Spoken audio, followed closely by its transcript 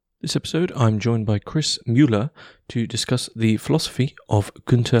This episode, I'm joined by Müller to discuss the philosophy of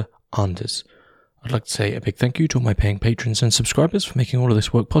Günther Anders. I'd like to say a big thank you to all my paying patrons and subscribers for making all of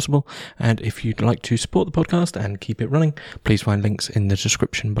this work possible. And if you'd like to support the podcast and keep it running, please find links in the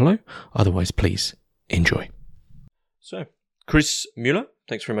description below. Otherwise, please enjoy. So, Müller,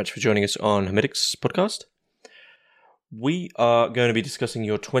 thanks very much for joining us on Hermetic's podcast. We are going to be discussing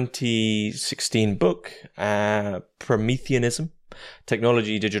your 2016 book, Prometheanism,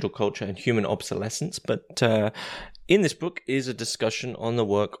 Technology, Digital Culture, and Human Obsolescence. But in this book is a discussion on the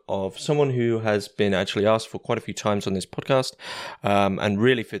work of someone who has been actually asked for quite a few times on this podcast, and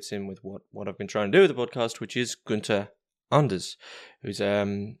really fits in with what I've been trying to do with the podcast, which is Günther Anders, who's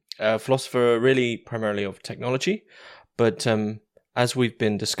a philosopher really primarily of technology. But as we've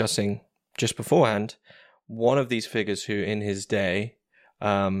been discussing just beforehand, one of these figures who in his day,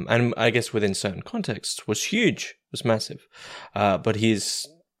 and I guess within certain contexts, was huge, was massive. But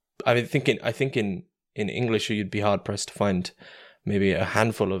I think in English you'd be hard pressed to find maybe a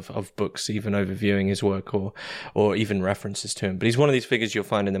handful of books even overviewing his work or even references to him. But he's one of these figures you'll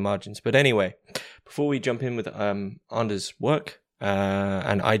find in the margins. But anyway, before we jump in with Anders' work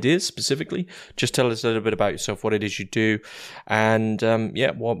and ideas specifically, just tell us a little bit about yourself, what it is you do, and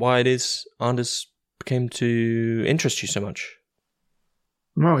why it is Anders came to interest you so much.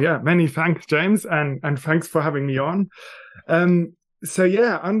 Well, yeah, many thanks, James, and thanks for having me on.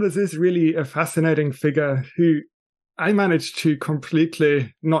 Anders is really a fascinating figure who I managed to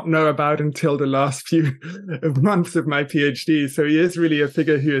completely not know about until the last few months of my PhD. So he is really a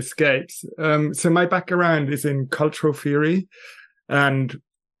figure who escapes. So my background is in cultural theory, and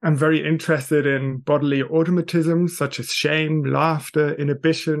I'm very interested in bodily automatisms such as shame, laughter,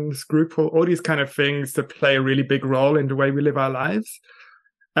 inhibition, scruple, all these kind of things that play a really big role in the way we live our lives,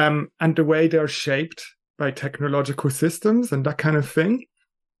 and the way they're shaped by technological systems and that kind of thing.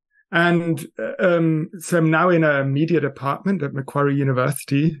 And so I'm now in a media department at Macquarie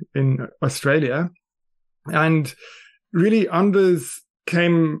University in Australia. And really Anders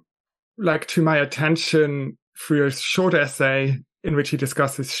came to my attention through a short essay in which he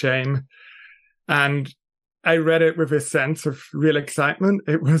discusses shame. And I read it with a sense of real excitement.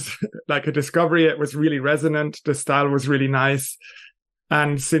 It was like a discovery. It was really resonant. The style was really nice.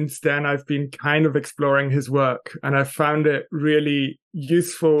 And since then, I've been kind of exploring his work, and I found it really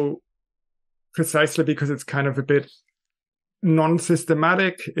useful precisely because it's kind of a bit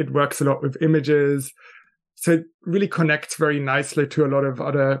non-systematic. It works a lot with images. So it really connects very nicely to a lot of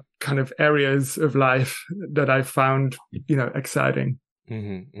other kind of areas of life that I found, exciting.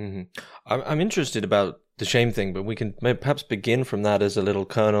 Mm-hmm, mm-hmm. I'm interested about the shame thing, but we can perhaps begin from that as a little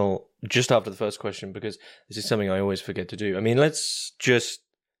kernel just after the first question, because this is something I always forget to do. I mean, let's just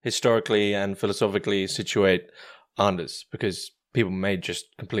historically and philosophically situate Anders, because people may just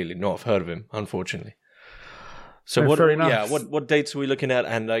completely not have heard of him, unfortunately. So what dates are we looking at?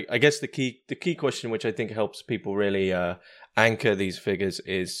 And I guess the key question, which I think helps people really anchor these figures,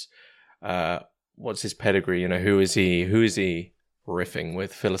 is what's his pedigree? Who is he riffing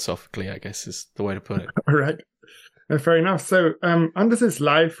with philosophically, I guess is the way to put it. All right. Fair enough. So Anders'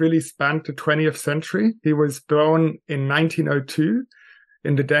 life really spanned the 20th century. He was born in 1902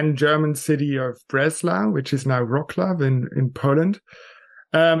 in the then German city of Breslau, which is now Wrocław in Poland.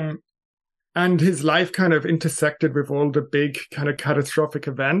 And his life kind of intersected with all the big kind of catastrophic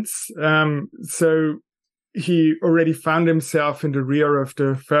events. So he already found himself in the rear of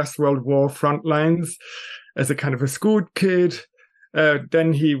the First World War front lines as a kind of a school kid.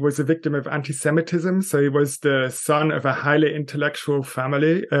 Then he was a victim of anti-Semitism. So he was the son of a highly intellectual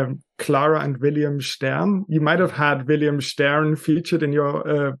family, Clara and William Stern. You might have had William Stern featured in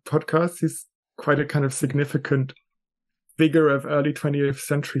your podcast. He's quite a kind of significant figure of early 20th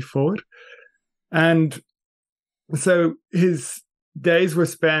century thought. And so his days were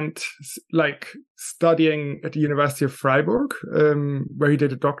spent studying at the University of Freiburg, where he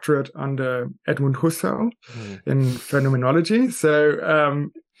did a doctorate under Edmund Husserl in phenomenology. So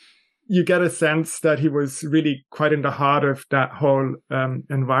you get a sense that he was really quite in the heart of that whole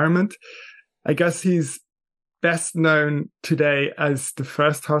environment. I guess he's best known today as the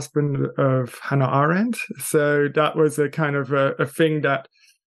first husband of Hannah Arendt. So that was a kind of a thing that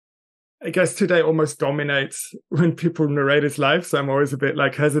I guess today almost dominates when people narrate his life. So I'm always a bit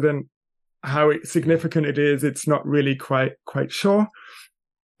hesitant how significant it is. It's not really quite sure.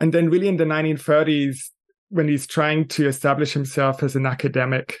 And then really in the 1930s, when he's trying to establish himself as an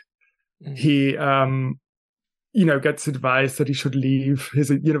academic, he, gets advice that he should leave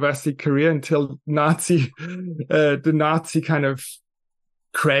his university career until the Nazi kind of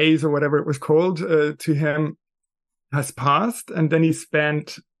craze or whatever it was called to him has passed. And then he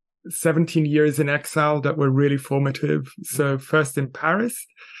spent 17 years in exile that were really formative. So first in Paris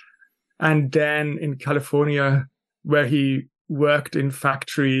and then in California, where he worked in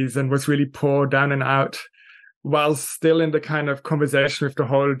factories and was really poor, down and out, while still in the kind of conversation with the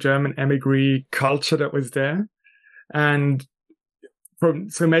whole German emigre culture that was there. And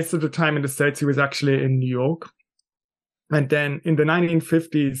so most of the time in the States, he was actually in New York. And then in the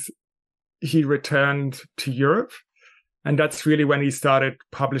 1950s, he returned to Europe. And that's really when he started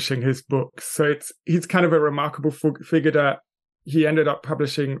publishing his books. So he's kind of a remarkable figure that he ended up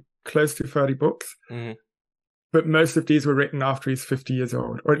publishing close to 30 books. Mm-hmm. But most of these were written after he's 50 years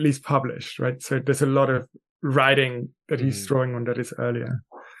old, or at least published, right? So there's a lot of writing that he's drawing on that is earlier.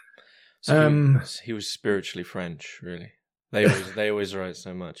 So he was spiritually French, really. They always write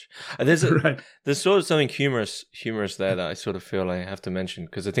so much. And there's sort of something humorous there that I sort of feel I have to mention,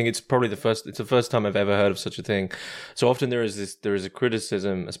 because I think it's probably the first time I've ever heard of such a thing. So often there is a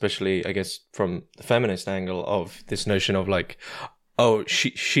criticism, especially I guess from the feminist angle, of this notion of like, oh,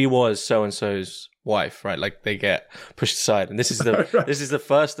 she was so and so's wife, right? Like they get pushed aside, and this is the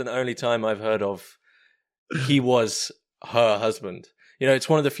first and only time I've heard of he was her husband. You know, it's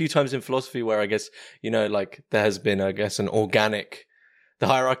one of the few times in philosophy where I guess, you know, like there has been, I guess, the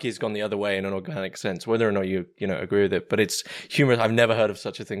hierarchy has gone the other way in an organic sense, whether or not you agree with it. But it's humorous. I've never heard of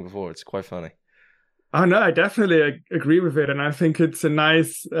such a thing before. It's quite funny. Oh, no, I definitely agree with it. And I think it's a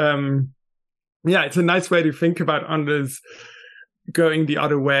nice, it's a nice way to think about Anders going the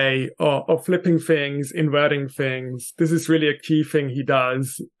other way or flipping things, inverting things. This is really a key thing he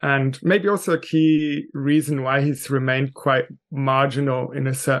does, and maybe also a key reason why he's remained quite marginal in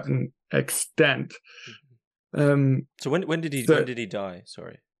a certain extent. So when did he die?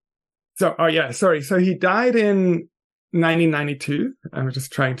 Sorry. So he died in 1992. I'm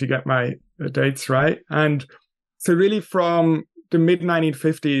just trying to get my dates right. And so really from the mid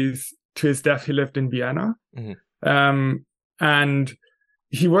 1950s to his death, he lived in Vienna. Mm-hmm. And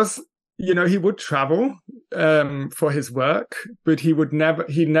he was, he would travel for his work, but he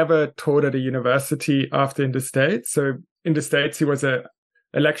never taught at a university after in the States. So in the States, he was a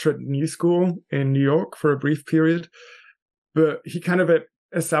lecturer at New School in New York for a brief period. But he kind of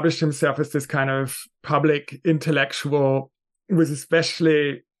established himself as this kind of public intellectual, was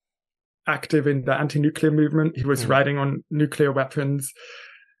especially active in the anti-nuclear movement. He was writing on nuclear weapons.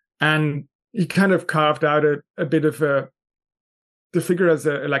 And he kind of carved out a bit of the figure as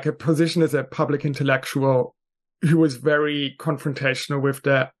a position as a public intellectual who was very confrontational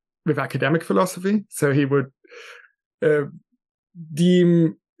with academic philosophy. So he would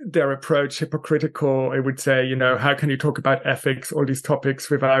deem their approach hypocritical. I would say, how can you talk about ethics, all these topics,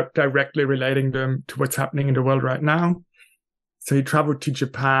 without directly relating them to what's happening in the world right now? So he traveled to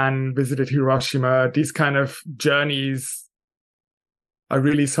Japan, visited Hiroshima. These kind of journeys are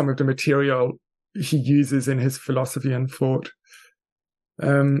really some of the material he uses in his philosophy and thought.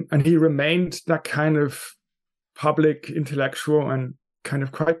 And he remained that kind of public intellectual and kind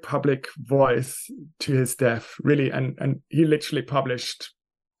of quite public voice to his death, really. And he literally published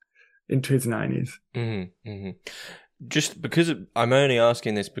into his 90s. Mm-hmm, mm-hmm. Just because I'm only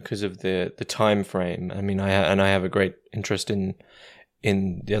asking this because of the time frame. I mean, I have a great interest in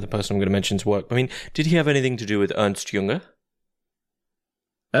the other person I'm going to mention's work. I mean, did he have anything to do with Ernst Jünger?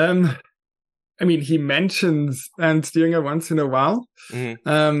 I mean, he mentions Ernst Jünger once in a while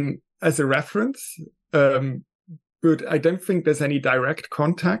as a reference, but I don't think there's any direct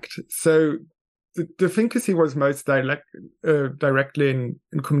contact. So the thinkers he was most directly in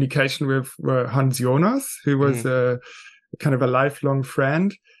communication with were Hans Jonas, who was kind of a lifelong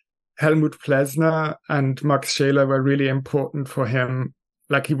friend. Helmut Plessner and Max Scheler were really important for him.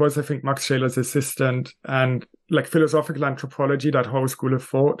 Like he was, I think, Max Scheler's assistant, and like philosophical anthropology, that whole school of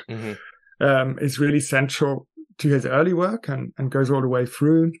thought. Mm-hmm. Is really central to his early work and goes all the way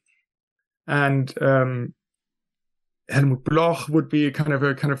through. And Helmut Bloch would be kind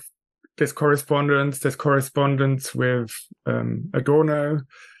of there's correspondence with Adorno.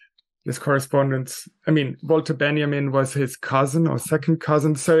 There's correspondence. I mean, Walter Benjamin was his cousin or second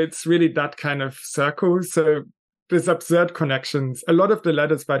cousin. So it's really that kind of circle. So there's absurd connections. A lot of the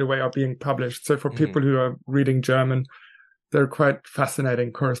letters, by the way, are being published. So for people who are reading German, they're quite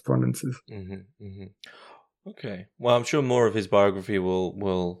fascinating correspondences. Mm-hmm, mm-hmm. Okay. Well, I'm sure more of his biography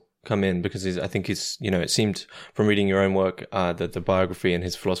will come in, because I think he's, it seemed from reading your own work that the biography and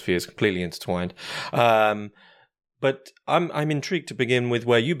his philosophy is completely intertwined. But I'm intrigued to begin with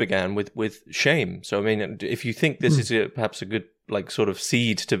where you began with shame. So, I mean, if you think this is perhaps a good sort of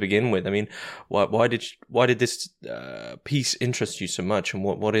seed to begin with, I mean, why did this piece interest you so much, and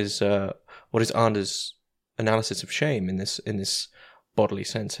what is Anders' analysis of shame in this bodily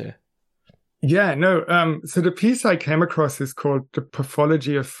sense here. Yeah, no. So the piece I came across is called The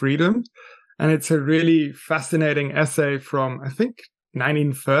Pathology of Freedom. And it's a really fascinating essay from, I think,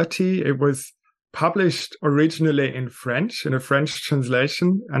 1930. It was published originally in French, in a French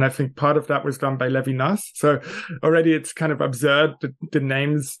translation. And I think part of that was done by Levinas. So already it's kind of absurd, the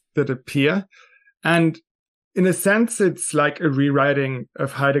names that appear. And in a sense, it's like a rewriting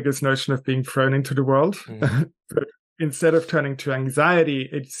of Heidegger's notion of being thrown into the world. But instead of turning to anxiety,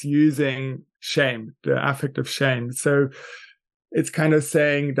 it's using shame, the affect of shame. So it's kind of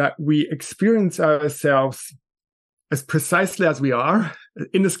saying that we experience ourselves as precisely as we are,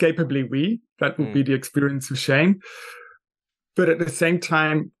 inescapably we. That would be the experience of shame. But at the same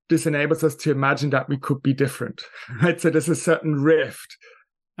time, this enables us to imagine that we could be different, right? So there's a certain rift.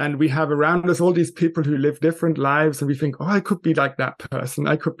 And we have around us all these people who live different lives. And we think, oh, I could be like that person.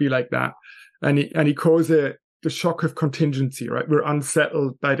 I could be like that. And he calls it the shock of contingency, right? We're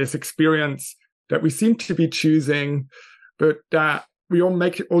unsettled by this experience that we seem to be choosing, but that we all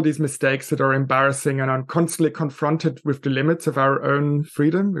make all these mistakes that are embarrassing and are constantly confronted with the limits of our own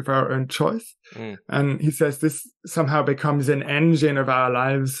freedom, with our own choice. And he says this somehow becomes an engine of our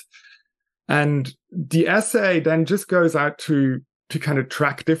lives. And the essay then just goes out to kind of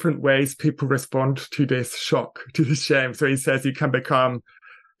track different ways people respond to this shock, to this shame. So he says you can become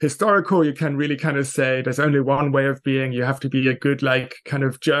historical. You can really kind of say there's only one way of being. You have to be a good, like, kind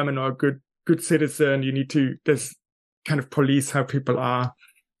of German or good citizen. You need to, there's kind of police how people are.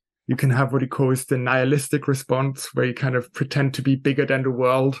 You can have what he calls the nihilistic response, where you kind of pretend to be bigger than the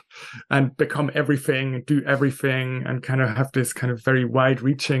world and become everything and do everything and kind of have this kind of very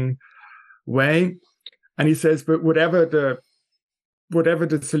wide-reaching way. And he says, but whatever the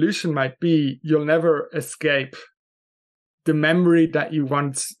solution might be, you'll never escape the memory that you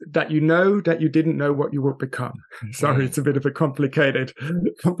once, that you know that you didn't know what you would become. Sorry, it's a bit of a complicated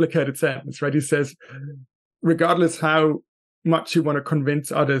sentence, right? He says, regardless how much you want to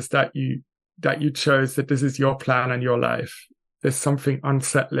convince others that you chose that this is your plan and your life, there's something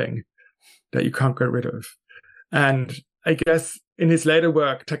unsettling that you can't get rid of. And I guess in his later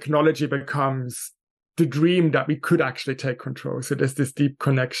work, technology becomes the dream that we could actually take control. So there's this deep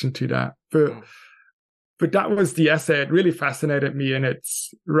connection to that. But that was the essay. It really fascinated me in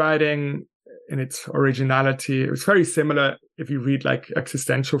its writing, in its originality. It was very similar if you read like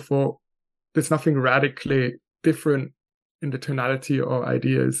existential thought. There's nothing radically different in the tonality or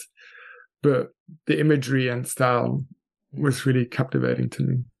ideas, but the imagery and style was really captivating to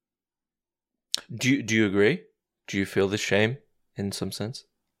me. Do you agree? Do you feel the shame in some sense?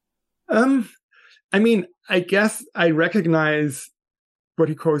 I mean, I guess I recognize what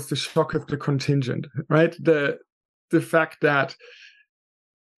he calls the shock of the contingent, right? The fact that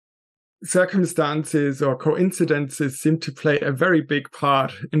circumstances or coincidences seem to play a very big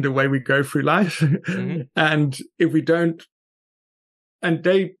part in the way we go through life. And if we don't, and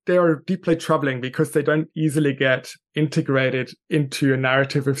they are deeply troubling because they don't easily get integrated into a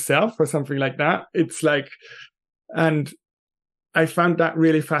narrative of self or something like that. It's like, and I found that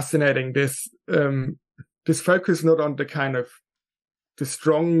really fascinating. This focus not on the kind of the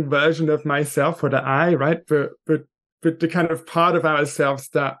strong version of myself or the I, right? But the kind of part of ourselves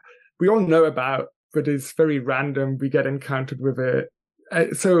that we all know about, but is very random. We get encountered with it.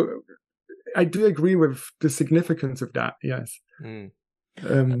 So I do agree with the significance of that. Yes. And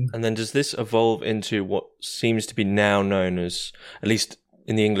then does this evolve into what seems to be now known as, at least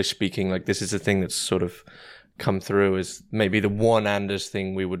in the English speaking, like this is a thing that's sort of come through as maybe the one Anders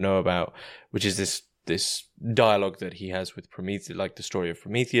thing we would know about, which is this dialogue that he has with Prometheus, like the story of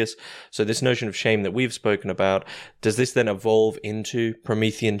Prometheus. So this notion of shame that we've spoken about, does this then evolve into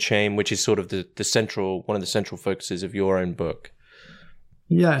Promethean shame, which is sort of one of the central focuses of your own book?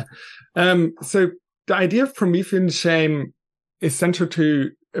 Yeah. So the idea of Promethean shame is central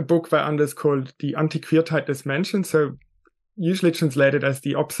to a book by Anders called Die Antiquiertheit des Menschen. So usually translated as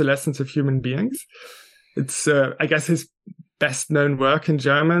the obsolescence of human beings. It's, I guess, his best known work in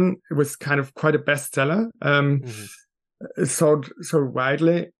German. It was kind of quite a bestseller. It sold so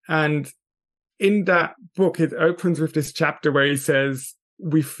widely. And in that book, it opens with this chapter where he says,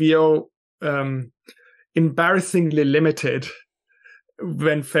 we feel embarrassingly limited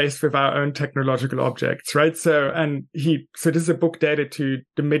when faced with our own technological objects, right? So this is a book dated to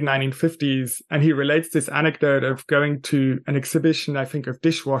the mid-1950s, and he relates this anecdote of going to an exhibition, I think, of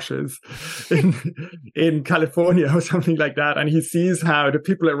dishwashers in California or something like that. And he sees how the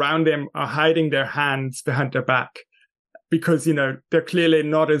people around him are hiding their hands behind their back because, they're clearly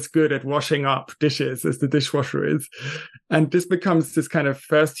not as good at washing up dishes as the dishwasher is. And this becomes this kind of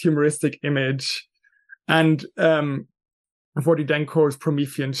first humoristic image. And, of what he then calls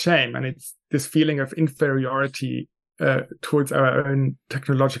Promethean shame. And it's this feeling of inferiority towards our own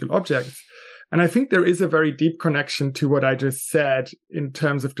technological objects. And I think there is a very deep connection to what I just said in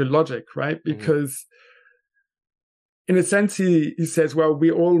terms of the logic, right? Because in a sense, he says, well, we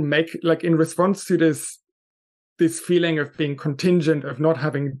all make, like, in response to this feeling of being contingent, of not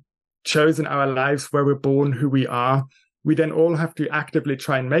having chosen our lives where we're born, who we are, we then all have to actively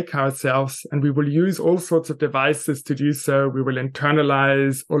try and make ourselves, and we will use all sorts of devices to do so. We will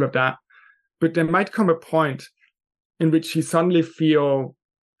internalize all of that. But there might come a point in which you suddenly feel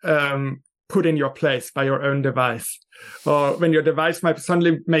put in your place by your own device, or when your device might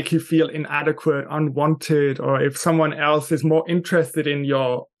suddenly make you feel inadequate, unwanted, or if someone else is more interested in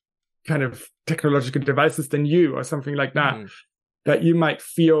your kind of technological devices than you, or something like that, that you might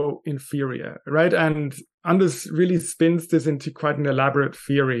feel inferior, right? And Anders really spins this into quite an elaborate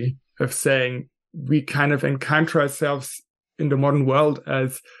theory of saying we kind of encounter ourselves in the modern world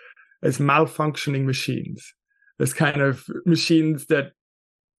as malfunctioning machines, as kind of machines that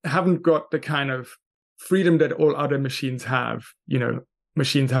haven't got the kind of freedom that all other machines have. You know,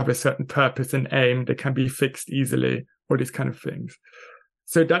 machines have a certain purpose and aim, they can be fixed easily, all these kind of things.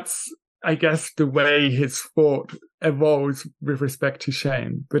 So that's, I guess, the way his thought evolves with respect to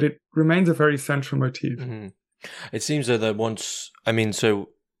shame, but it remains a very central motif. It seems though that so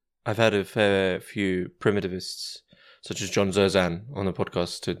I've had a fair few primitivists, such as John Zerzan, on the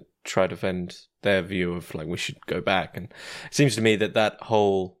podcast to try to defend their view of, like, we should go back. And it seems to me that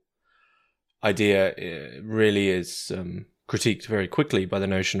whole idea really is critiqued very quickly by the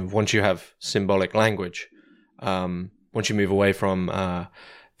notion of, once you have symbolic language, once you move away from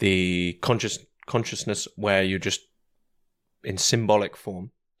the consciousness where you're just in symbolic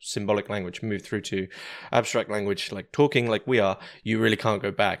form, symbolic language, move through to abstract language, like talking like we are, you really can't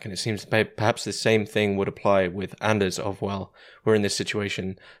go back. And it seems perhaps the same thing would apply with Anders of, well, we're in this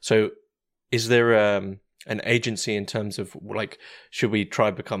situation. So is there an agency in terms of, like, should we try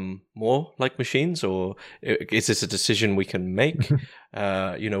to become more like machines, or is this a decision we can make?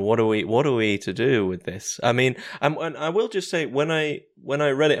 What are we to do with this? I mean, and I will just say, when I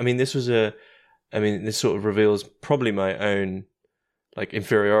read it, this sort of reveals probably my own, like,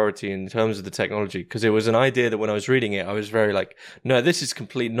 inferiority in terms of the technology, because it was an idea that when I was reading it, I was very like, no, this is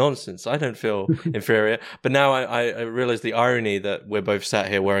complete nonsense. I don't feel inferior. But now I realize the irony that we're both sat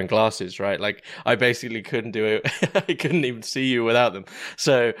here wearing glasses, right? Like, I basically couldn't do it. I couldn't even see you without them.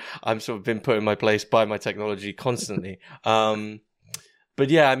 So I'm sort of been put in my place by my technology constantly. But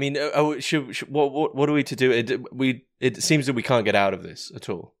yeah, I mean, what are we to do? It seems that we can't get out of this at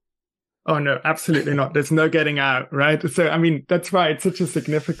all. Oh, no, absolutely not. There's no getting out, right? So, I mean, that's why it's such a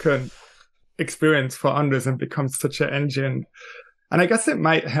significant experience for Anders and becomes such an engine. And I guess it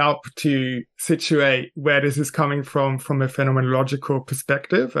might help to situate where this is coming from a phenomenological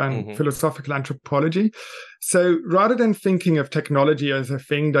perspective and philosophical anthropology. So rather than thinking of technology as a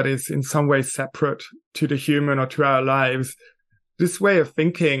thing that is in some way separate to the human or to our lives, this way of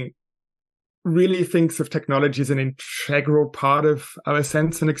thinking really thinks of technology as an integral part of our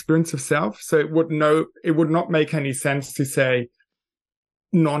sense and experience of self. So it would not make any sense to say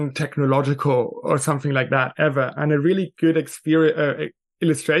non-technological or something like that ever. And a really good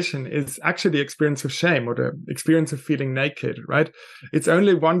illustration is actually the experience of shame, or the experience of feeling naked, right? It's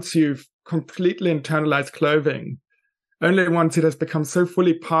only once you've completely internalized clothing, only once it has become so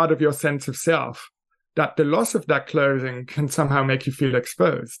fully part of your sense of self, that the loss of that clothing can somehow make you feel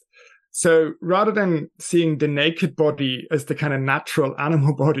exposed. So rather than seeing the naked body as the kind of natural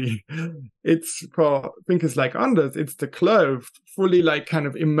animal body, it's, for thinkers like Anders, it's the clothed, fully, like, kind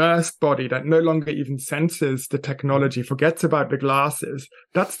of immersed body that no longer even senses the technology, forgets about the glasses.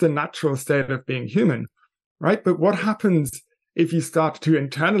 That's the natural state of being human, right? But what happens if you start to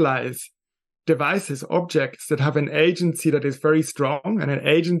internalize devices, objects that have an agency that is very strong, and an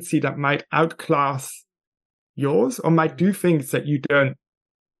agency that might outclass yours, or might do things that you don't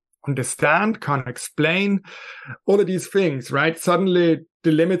understand, can't explain, all of these things, right? Suddenly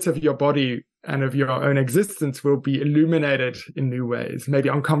the limits of your body and of your own existence will be illuminated in new ways, maybe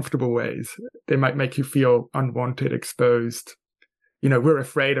uncomfortable ways. They might make you feel unwanted, exposed. We're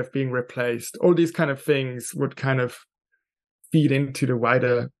afraid of being replaced. All these kind of things would kind of feed into the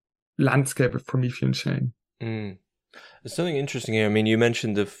wider landscape of Promethean shame. There's something interesting here. I mean, you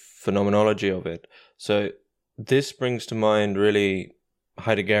mentioned the phenomenology of it. So this brings to mind really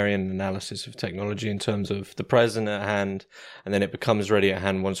Heideggerian analysis of technology in terms of the present at hand, and then it becomes ready at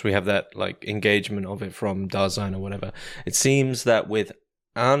hand once we have that, like, engagement of it from Dasein or whatever. It seems that with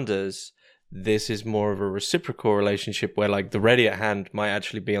Anders, this is more of a reciprocal relationship where, like, the ready at hand might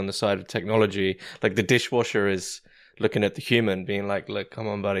actually be on the side of technology. Like, the dishwasher is looking at the human, being like, "Look, come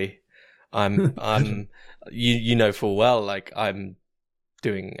on, buddy, I'm you know full well, like I'm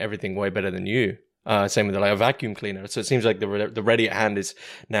doing everything way better than you." Same with like a vacuum cleaner. So it seems like the ready at hand is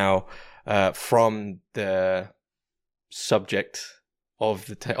now from the subject of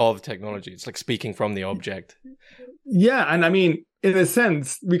of technology. It's like speaking from the object. Yeah, and I mean, in a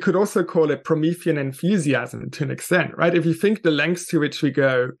sense, we could also call it Promethean enthusiasm to an extent, right? If you think the lengths to which we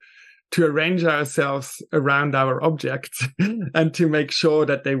go to arrange ourselves around our objects and to make sure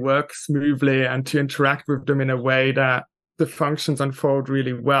that they work smoothly and to interact with them in a way that the functions unfold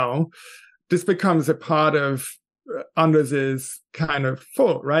really well, this becomes a part of Anders's kind of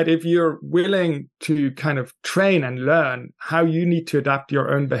thought, right? If you're willing to kind of train and learn how you need to adapt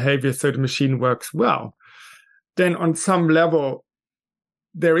your own behavior so the machine works well, then on some level,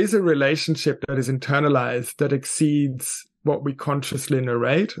 there is a relationship that is internalized that exceeds what we consciously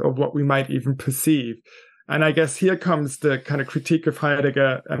narrate or what we might even perceive. And I guess here comes the kind of critique of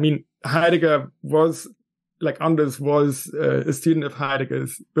Heidegger. I mean, Heidegger was, like Anders was a student of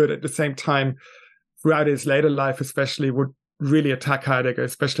Heidegger's, but at the same time, throughout his later life especially, would really attack Heidegger,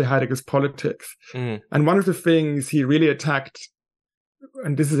 especially Heidegger's politics. And one of the things he really attacked,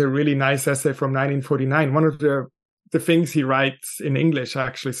 and this is a really nice essay from 1949, one of the things he writes in English,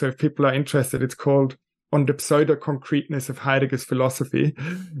 actually, so if people are interested, it's called On the Pseudo-Concreteness of Heidegger's Philosophy.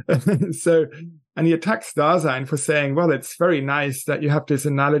 So, and he attacks Dasein for saying, well, it's very nice that you have this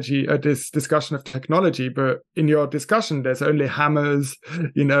analogy, this discussion of technology, but in your discussion, there's only hammers,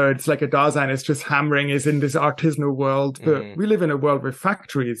 it's like a Dasein is just hammering, is in this artisanal world, but we live in a world with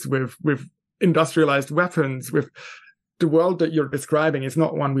factories, with industrialized weapons, with the world that you're describing is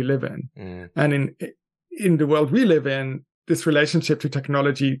not one we live in. And in the world we live in, this relationship to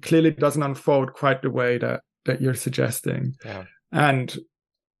technology clearly doesn't unfold quite the way that you're suggesting. Yeah. And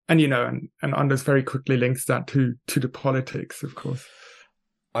Anders very quickly links that to the politics, of course.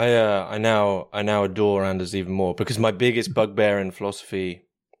 I now adore Anders even more, because my biggest bugbear in philosophy,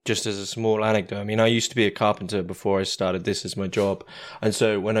 just as a small anecdote, I mean, I used to be a carpenter before I started this as my job. And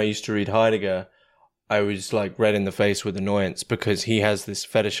so when I used to read Heidegger, I was like red in the face with annoyance, because he has this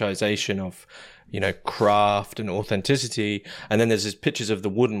fetishization of, craft and authenticity. And then there's his pictures of the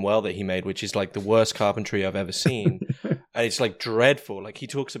wooden well that he made, which is like the worst carpentry I've ever seen. And it's like dreadful. Like he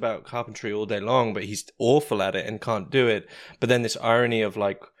talks about carpentry all day long, but he's awful at it and can't do it. But then this irony of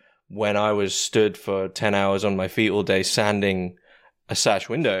like, when I was stood for 10 hours on my feet all day sanding a sash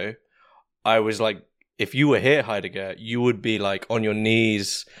window, I was like, if you were here, Heidegger, you would be like on your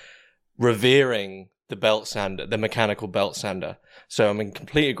knees revering the belt sander, the mechanical belt sander. So I'm in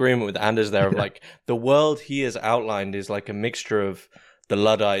complete agreement with Anders there of like, the world he has outlined is like a mixture of the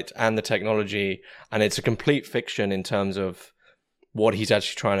Luddite and the technology, and it's a complete fiction in terms of what he's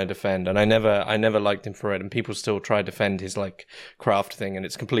actually trying to defend. And I never liked him for it, and people still try to defend his like craft thing, and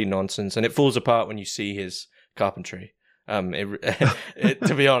it's complete nonsense, and it falls apart when you see his carpentry.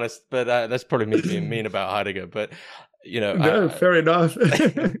 To be honest, but that's probably me being mean about Heidegger, but no, fair enough.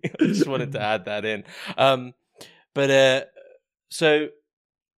 I just wanted to add that in. So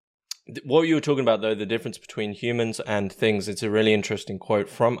what you were talking about, though, the difference between humans and things, it's a really interesting quote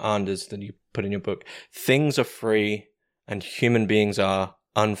from Anders that you put in your book. Things are free and human beings are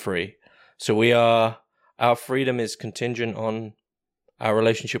unfree. So our freedom is contingent on our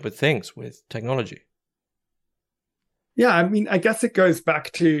relationship with things, with technology. Yeah, I mean, I guess it goes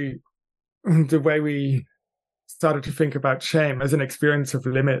back to the way we started to think about shame as an experience of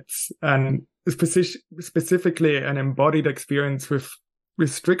limits, and specifically an embodied experience with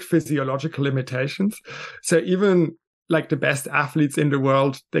strict physiological limitations. So even like the best athletes in the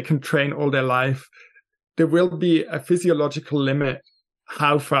world, they can train all their life. There will be a physiological limit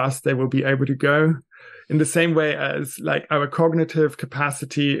how fast they will be able to go. In the same way as like our cognitive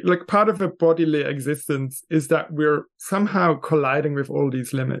capacity, like part of a bodily existence is that we're somehow colliding with all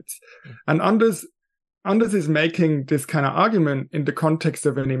these limits. And Anders is making this kind of argument in the context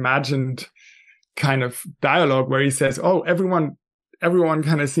of an imagined kind of dialogue where he says, oh, everyone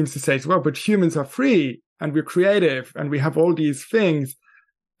kind of seems to say, well, but humans are free and we're creative and we have all these things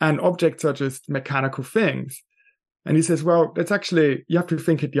and objects are just mechanical things. And he says, well, that's actually, you have to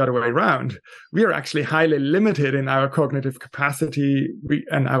think it the other way around. We are actually highly limited in our cognitive capacity,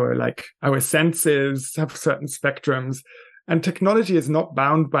 and our senses have certain spectrums, and technology is not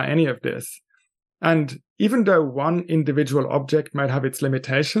bound by any of this. And even though one individual object might have its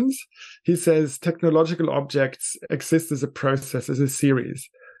limitations, he says technological objects exist as a process, as a series.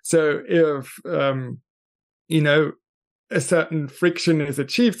 So if, a certain friction is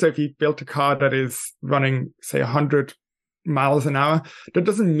achieved, so if he built a car that is running, say, 100 miles an hour, that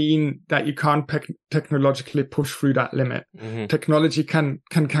doesn't mean that you can't technologically push through that limit. Mm-hmm. Technology can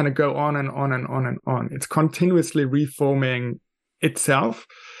kind of go on and on and on and on. It's continuously reforming itself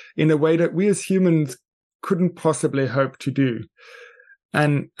in a way that we as humans couldn't possibly hope to do.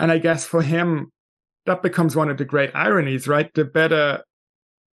 And I guess for him, that becomes one of the great ironies, right? The better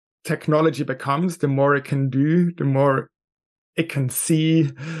technology becomes, the more it can do, the more it can see,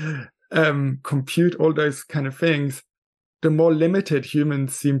 compute, all those kind of things, the more limited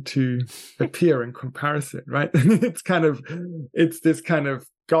humans seem to appear in comparison, right? It's this kind of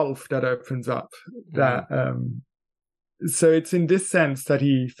gulf that opens up that, so it's in this sense that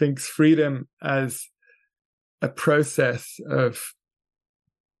he thinks freedom as a process of,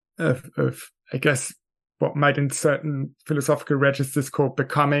 I guess, what might in certain philosophical registers call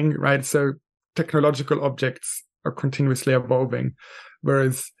becoming, right? So technological objects are continuously evolving,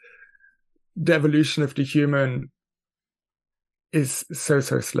 whereas the evolution of the human is so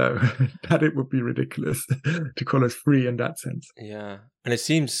slow that it would be ridiculous to call us free in that sense. Yeah. And it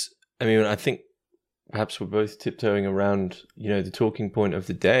seems, I mean, I think perhaps we're both tiptoeing around, the talking point of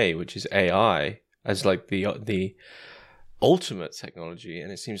the day, which is AI as like the ultimate technology.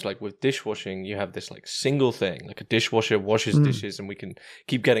 And it seems like with dishwashing, you have this like single thing, like a dishwasher washes dishes and we can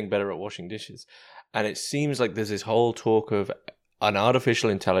keep getting better at washing dishes. And it seems like there's this whole talk of an artificial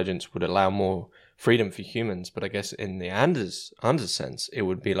intelligence would allow more freedom for humans. But I guess in the Anders sense, it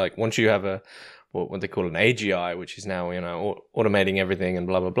would be like once you have what they call an AGI, which is now, automating everything and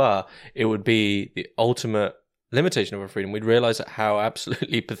blah, blah, blah, it would be the ultimate limitation of our freedom. We'd realize how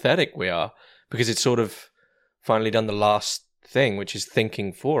absolutely pathetic we are because it's sort of finally done the last thing, which is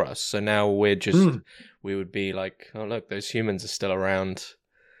thinking for us. So now we would be like, oh, look, those humans are still around.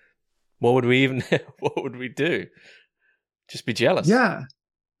 What would we do? Just be jealous. Yeah.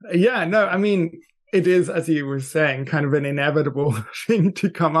 No, I mean, it is, as you were saying, kind of an inevitable thing to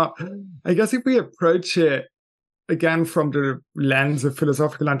come up. I guess if we approach it again from the lens of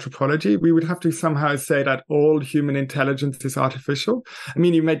philosophical anthropology, we would have to somehow say that all human intelligence is artificial. I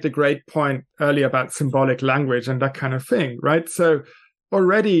mean, you made the great point earlier about symbolic language and that kind of thing, right? So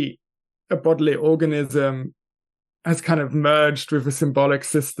already a bodily organism has kind of merged with a symbolic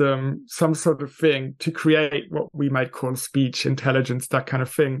system, some sort of thing to create what we might call speech, intelligence, that kind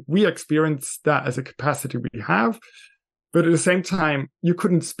of thing. We experience that as a capacity we have. But at the same time, you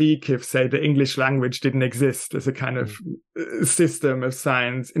couldn't speak if, say, the English language didn't exist as a kind of system of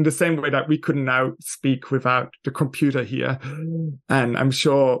signs, in the same way that we couldn't now speak without the computer here. And I'm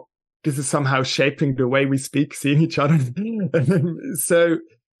sure this is somehow shaping the way we speak, seeing each other. So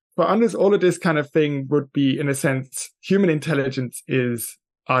for Anders, all of this kind of thing would be, in a sense, human intelligence is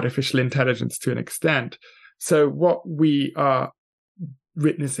artificial intelligence to an extent. So what we are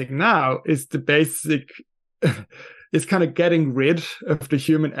witnessing now is the basic... is kind of getting rid of the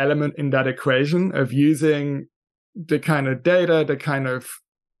human element in that equation of using the kind of data, the kind of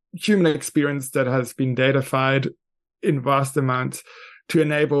human experience that has been datafied in vast amounts to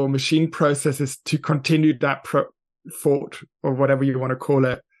enable machine processes to continue that thought or whatever you want to call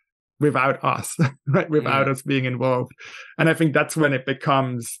it without us, right? Without us being involved. And I think that's when it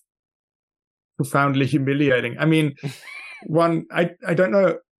becomes profoundly humiliating. I mean, I don't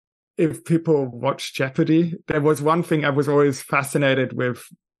know if people watch Jeopardy. There was one thing I was always fascinated with.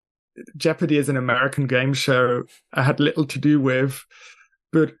 Jeopardy is an American game show I had little to do with,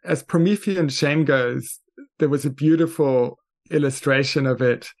 but as Promethean Shame goes, there was a beautiful illustration of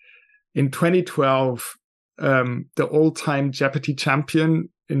it. In 2012, the all-time Jeopardy champion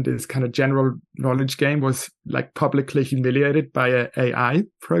in this kind of general knowledge game was like publicly humiliated by an AI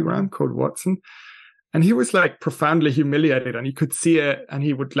program called Watson. And he was like profoundly humiliated, and you could see it. And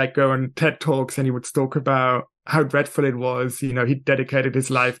he would like go on TED Talks and he would talk about how dreadful it was. He dedicated his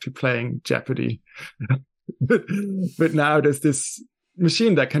life to playing Jeopardy. but now there's this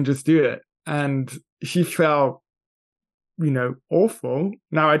machine that can just do it. And he felt, awful.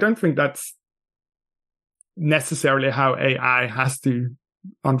 Now, I don't think that's necessarily how AI has to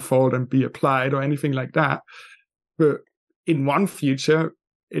unfold and be applied or anything like that. But in one future,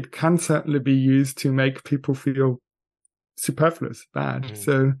 it can certainly be used to make people feel superfluous, bad.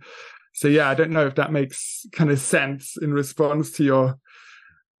 So yeah, I don't know if that makes kind of sense in response to your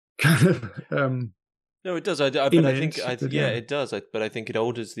kind of no, it does. But I think it does. But I think it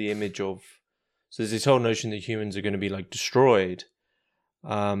alters the image of. So there's this whole notion that humans are going to be like destroyed,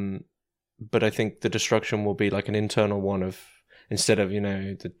 but I think the destruction will be like an internal one of, instead of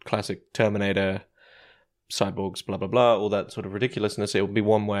the classic Terminator, cyborgs, blah, blah, blah, all that sort of ridiculousness. It will be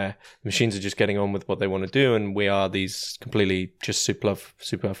one where machines are just getting on with what they want to do, and we are these completely just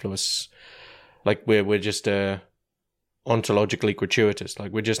superfluous, like we're just ontologically gratuitous.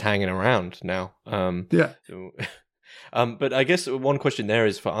 Like we're just hanging around now. Yeah. But I guess one question there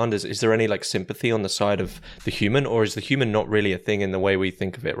is for Anders, is there any like sympathy on the side of the human, or is the human not really a thing in the way we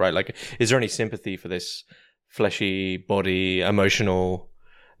think of it, right? Like, is there any sympathy for this fleshy body, emotional,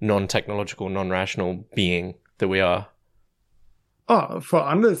 non-technological, non-rational being that we are? Oh, for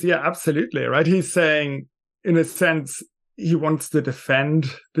Anders, yeah, absolutely, right? He's saying, in a sense, he wants to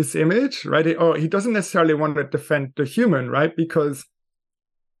defend this image, right? He doesn't necessarily want to defend the human, right? Because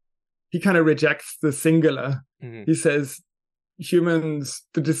he kind of rejects the singular. Mm-hmm. He says humans,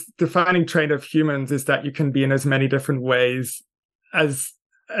 the defining trait of humans is that you can be in as many different ways as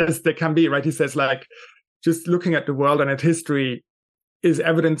there can be, right? He says, like, just looking at the world and at history is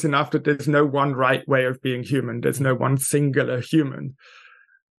evidence enough that there's no one right way of being human. There's no one singular human.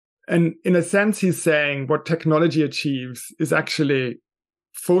 And in a sense, he's saying what technology achieves is actually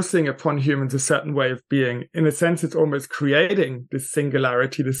forcing upon humans a certain way of being. In a sense, it's almost creating this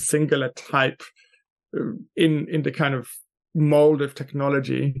singularity, this singular type in the kind of mold of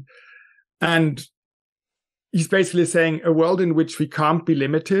technology. And he's basically saying a world in which we can't be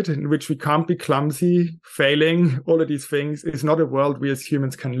limited, in which we can't be clumsy, failing, all of these things is not a world we as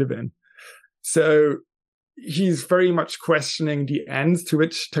humans can live in. So he's very much questioning the ends to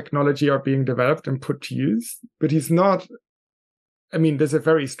which technology are being developed and put to use. But he's not, I mean, there's a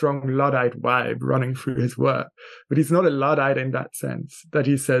very strong Luddite vibe running through his work, but he's not a Luddite in that sense, that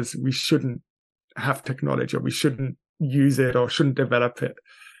he says we shouldn't have technology or we shouldn't use it or shouldn't develop it.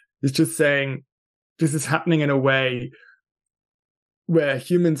 He's just saying this is happening in a way where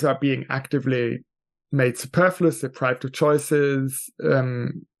humans are being actively made superfluous, deprived of choices,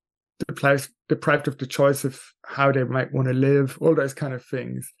 deprived of the choice of how they might want to live, all those kind of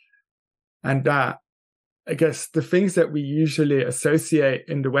things. And that, I guess, the things that we usually associate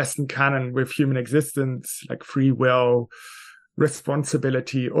in the Western canon with human existence, like free will,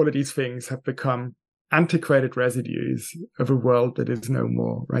 responsibility, all of these things have become antiquated residues of a world that is no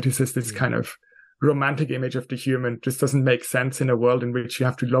more, right? It's just this kind of romantic image of the human just doesn't make sense in a world in which you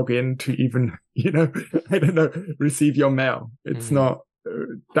have to log in to even, I don't know, receive your mail. It's not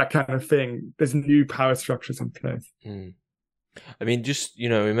that kind of thing. There's new power structures in place. I mean, just, we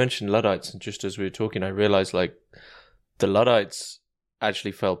mentioned Luddites, and just as we were talking, I realized like the Luddites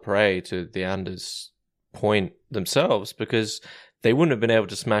actually fell prey to the Anders point themselves, because they wouldn't have been able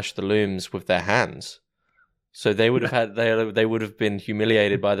to smash the looms with their hands. So they would have had, they would have been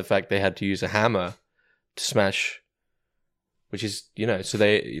humiliated by the fact they had to use a hammer to smash, which is, so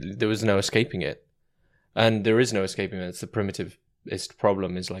there was no escaping it. And there is no escaping it. It's the primitivist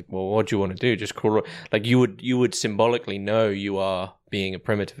problem is like, well, what do you want to do? Just crawl, like you would symbolically know you are being a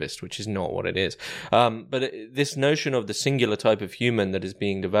primitivist, which is not what it is. But this notion of the singular type of human that is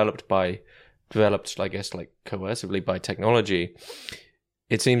being developed, I guess, like coercively by technology,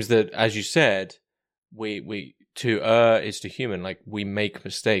 it seems that, as you said, we to err is to human. Like, we make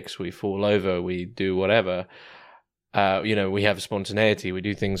mistakes, we fall over, we do whatever. We have spontaneity, we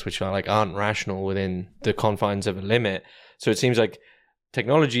do things which are like aren't rational within the confines of a limit. So it seems like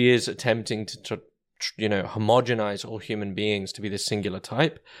technology is attempting to homogenize all human beings to be this singular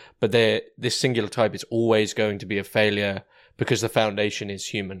type, but this singular type is always going to be a failure because the foundation is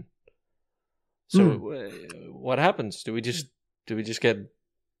human. So what happens? Do we just get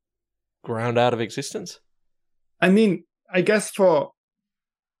ground out of existence? I mean, I guess I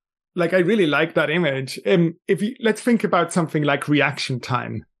really like that image. Let's think about something like reaction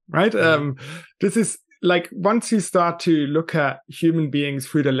time, right? This is like, once you start to look at human beings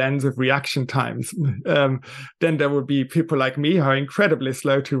through the lens of reaction times, then there will be people like me who are incredibly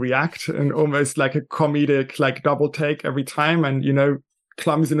slow to react and almost like a comedic, like double take every time. And,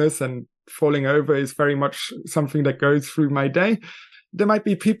 clumsiness and falling over is very much something that goes through my day. There might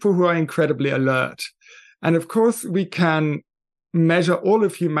be people who are incredibly alert. And of course, we can measure all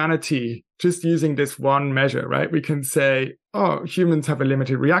of humanity just using this one measure, right? We can say, oh, humans have a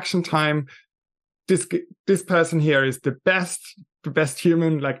limited reaction time. This person here is the best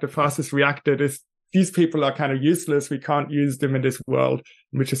human, like the fastest reactor. These people are kind of useless. We can't use them in this world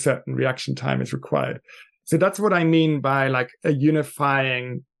in which a certain reaction time is required. So that's what I mean by like a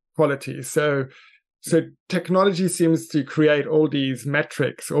unifying quality. So technology seems to create all these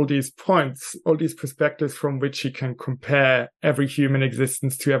metrics, all these points, all these perspectives from which you can compare every human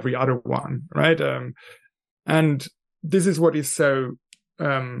existence to every other one, right? And this is what is so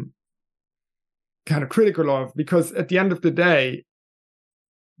kind of critical of, because at the end of the day,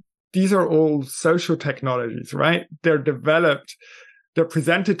 these are all social technologies, right? They're developed, they're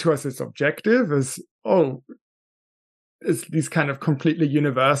presented to us as objective, as these kind of completely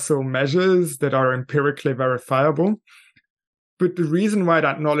universal measures that are empirically verifiable. but the reason why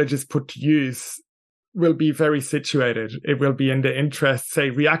that knowledge is put to use will be very situated. It will be in the interest,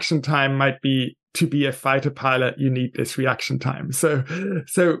 say, reaction time might be to be a fighter pilot, you need this reaction time. So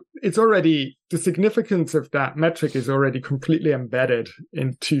it's already, the significance of that metric is already completely embedded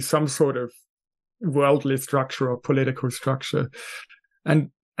into some sort of worldly structure or political structure.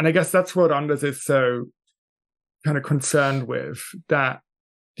 And I guess that's what Anders is so kind of concerned with, that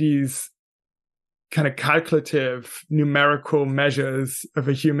these kind of calculative numerical measures of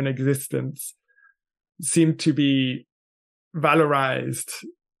a human existence seem to be valorized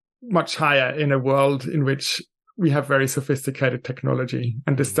much higher in a world in which we have very sophisticated technology,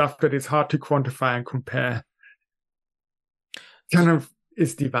 and the stuff that is hard to quantify and compare kind of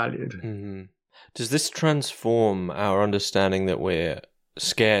is devalued. Mm-hmm. Does this transform our understanding that we're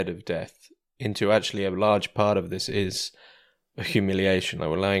scared of death into actually a large part of this is a humiliation? Like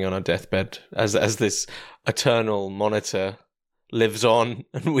we're laying on our deathbed as this eternal monitor lives on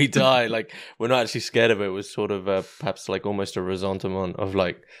and we die. Like we're not actually scared of it. It was sort of perhaps like almost a ressentiment of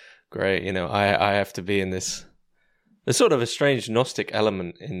like, great, you know, I have to be in this. There's sort of a strange Gnostic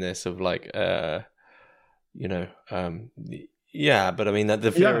element in this of like, you know, yeah, but I mean that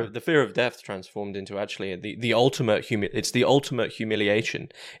the fear of death transformed into actually the ultimate it's the ultimate humiliation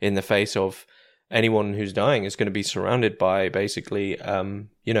in the face of anyone who's dying is going to be surrounded by basically,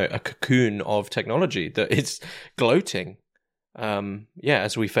 you know, a cocoon of technology that is gloating,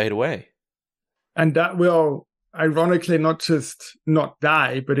 as we fade away. And that will ironically not just not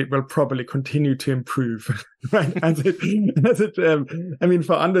die, but it will probably continue to improve, right? I mean,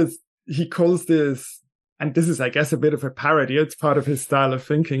 for Anders, he calls this, and this is, I guess, a bit of a parody. It's part of his style of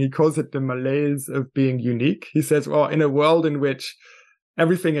thinking. He calls it the malaise of being unique. He says, well, in a world in which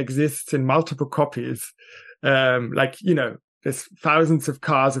everything exists in multiple copies, like, you know, there's thousands of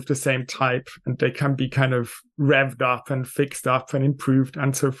cars of the same type, and they can be kind of revved up and fixed up and improved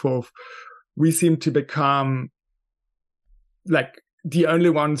and so forth. We seem to become like the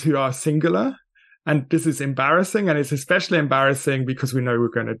only ones who are singular. And this is embarrassing. And it's especially embarrassing because we know we're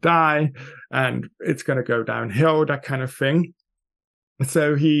going to die and it's going to go downhill, that kind of thing.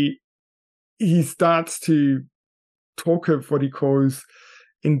 So he starts to talk of what he calls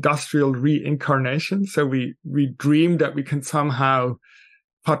industrial reincarnation. So we dream that we can somehow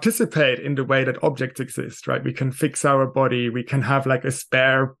participate in the way that objects exist, right? We can fix our body. We can have like a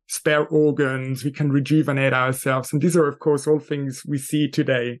spare organs. We can rejuvenate ourselves. And these are, of course, all things we see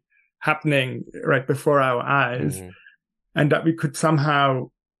today happening right before our eyes. Mm-hmm. And that we could somehow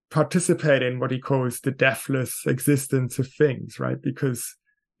participate in what he calls the deathless existence of things, right? Because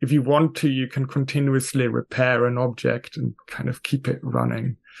if you want to, you can continuously repair an object and kind of keep it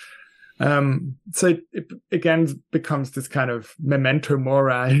running. So it again becomes this kind of memento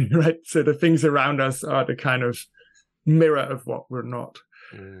mori, right? So the things around us are the kind of mirror of what we're not.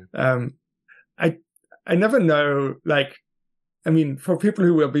 Mm. I never know, like, I mean, for people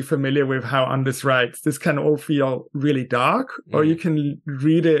who will be familiar with how Anders writes, this can all feel really dark, or you can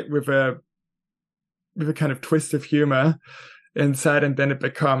read it with a kind of twist of humor inside, and then it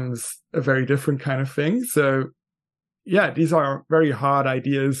becomes a very different kind of thing. So yeah, these are very hard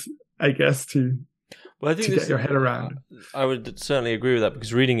ideas, I guess, to get your head around. I would certainly agree with that,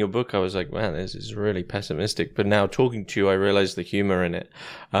 because reading your book, I was like, man, this is really pessimistic. But now talking to you, I realize the humor in it.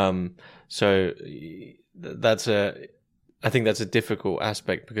 So I think that's a difficult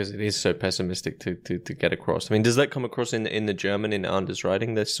aspect, because it is so pessimistic to get across. I mean, does that come across in the German, in Anders'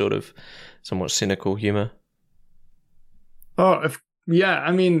 writing, this sort of somewhat cynical humor? Oh, yeah.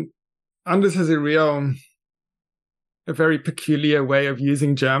 I mean, Anders has a very peculiar way of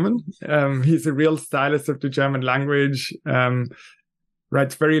using German. He's a real stylist of the German language,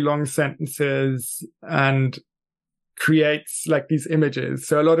 writes very long sentences and creates like these images.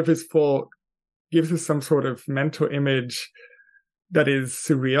 So a lot of his thought gives us some sort of mental image that is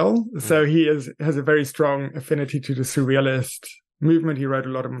surreal. Mm-hmm. So he has a very strong affinity to the surrealist movement. He wrote a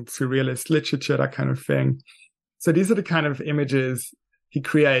lot of surrealist literature, that kind of thing. So these are the kind of images he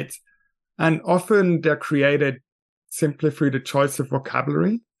creates. And often they're created simply through the choice of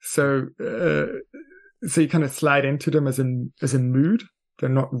vocabulary. So you kind of slide into them as a mood. They're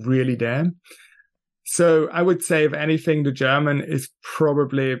not really there. So I would say, if anything, the German is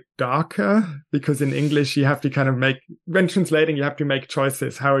probably darker, because in English you have to kind of when translating, you have to make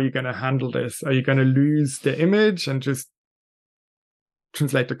choices. How are you going to handle this? Are you going to lose the image and just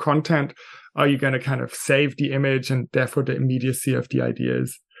translate the content? Are you going to kind of save the image and therefore the immediacy of the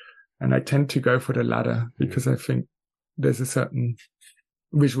ideas? And I tend to go for the latter, because I think there's a certain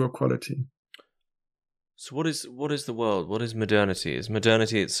visual quality. So what is the world? What is modernity? Is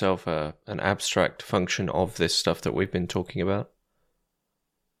modernity itself an abstract function of this stuff that we've been talking about?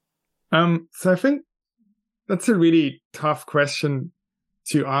 So I think that's a really tough question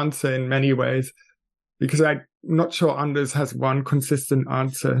to answer in many ways, because I'm not sure Anders has one consistent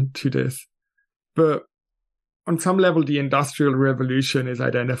answer to this. But on some level, the Industrial Revolution is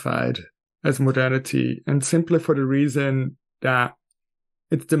identified as modernity, and simply for the reason that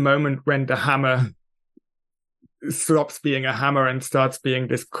it's the moment when the hammer stops being a hammer and starts being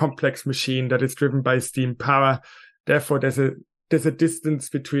this complex machine that is driven by steam power. Therefore, there's a distance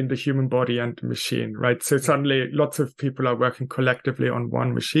between the human body and the machine, right? So suddenly lots of people are working collectively on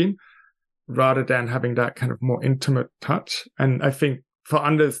one machine rather than having that kind of more intimate touch. And I think for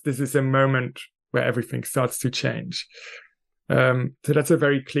Anders, this is a moment where everything starts to change. So that's a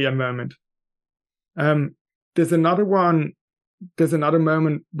very clear moment. There's another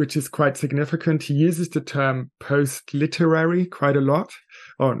moment which is quite significant. He uses the term post-literary quite a lot,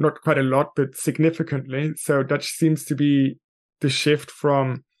 or not quite a lot, but significantly. So that seems to be the shift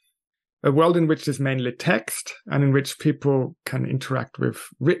from a world in which there's mainly text and in which people can interact with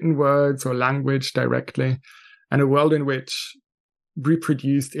written words or language directly, and a world in which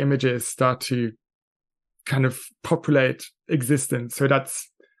reproduced images start to kind of populate existence. So that's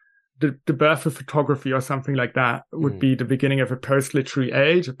the birth of photography or something like that would be the beginning of a post-literary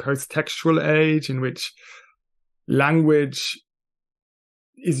age, a post-textual age in which language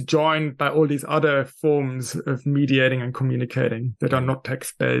is joined by all these other forms of mediating and communicating that are not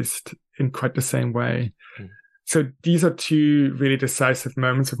text-based in quite the same way. So these are two really decisive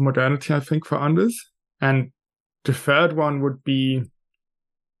moments of modernity, I think, for Anders. And the third one would be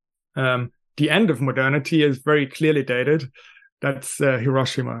the end of modernity is very clearly dated. That's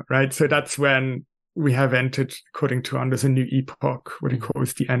Hiroshima, right? So that's when we have entered, according to Anders, a new epoch, what he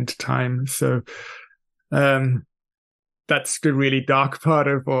calls the end time. So that's the really dark part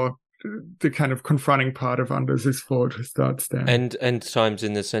of, or the kind of confronting part of Anders' thought starts there. And end times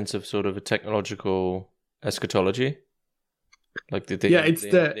in the sense of sort of a technological eschatology? Like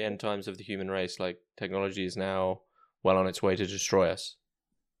the end times of the human race, like technology is now well on its way to destroy us.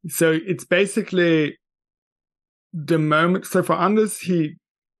 So it's basically the moment. So for Anders,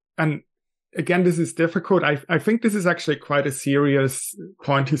 and again, this is difficult. I think this is actually quite a serious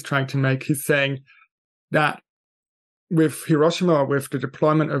point he's trying to make. He's saying that with Hiroshima, with the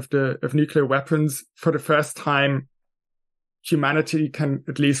deployment of nuclear weapons, for the first time, humanity can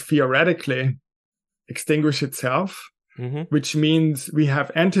at least theoretically extinguish itself, which means we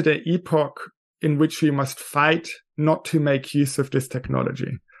have entered an epoch in which we must fight not to make use of this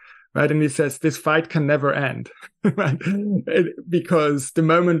technology. Right. And he says this fight can never end, right? Because the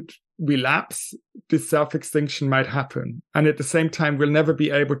moment we lapse, this self-extinction might happen. And at the same time, we'll never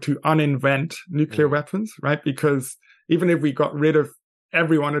be able to uninvent nuclear weapons, right? Because even if we got rid of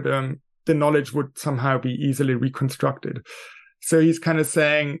every one of them, the knowledge would somehow be easily reconstructed. So he's kind of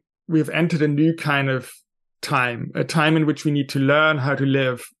saying we've entered a new kind of time, a time in which we need to learn how to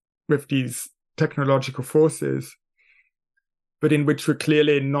live with these technological forces, but in which we're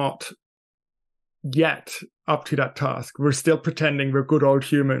clearly not yet up to that task. We're still pretending we're good old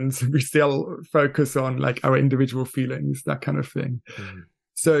humans. We still focus on like our individual feelings, that kind of thing.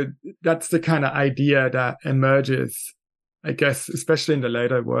 So that's the kind of idea that emerges, I guess, especially in the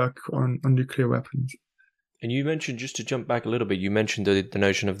later work on nuclear weapons. And you mentioned, just to jump back a little bit, you mentioned the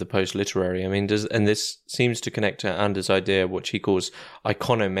notion of the post-literary. I mean, and this seems to connect to Anders' idea, which he calls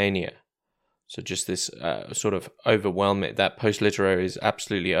iconomania. So just this sort of overwhelming, that post-literary is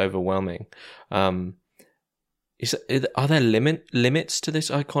absolutely overwhelming. Are there limits to this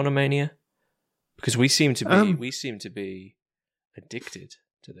iconomania? Because we seem to be addicted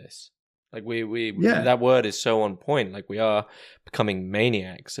to this. Like that word is so on point. Like we are becoming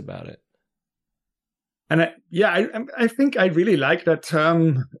maniacs about it. And I think I really like that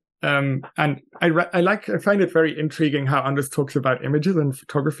term. And I find it very intriguing how Anders talks about images and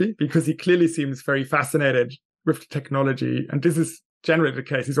photography, because he clearly seems very fascinated with the technology. And this is generally the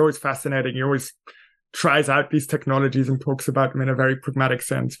case. He's always fascinating. He always tries out these technologies and talks about them in a very pragmatic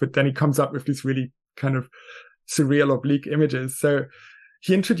sense. But then he comes up with these really kind of surreal, oblique images. So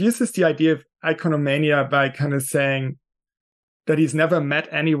he introduces the idea of iconomania by kind of saying that he's never met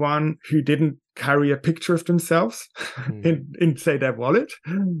anyone who didn't carry a picture of themselves in say their wallet.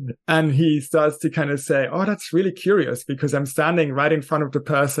 And he starts to kind of say, oh, that's really curious, because I'm standing right in front of the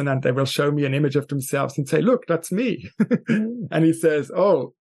person and they will show me an image of themselves and say, look, that's me. And he says,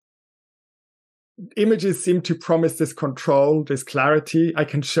 oh, images seem to promise this control, this clarity. I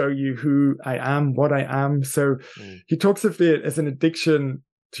can show you who I am, what I am. So he talks of it as an addiction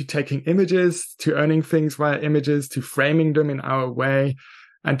to taking images, to earning things via images, to framing them in our way,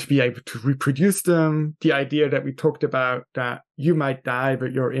 and to be able to reproduce them. The idea that we talked about, that you might die,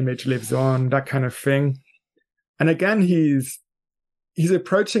 but your image lives on, that kind of thing. And again, he's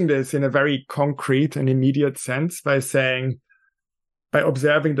approaching this in a very concrete and immediate sense by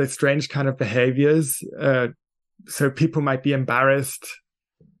observing the strange kind of behaviors. So people might be embarrassed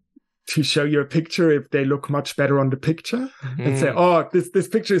to show you a picture if they look much better on the picture and say, oh, this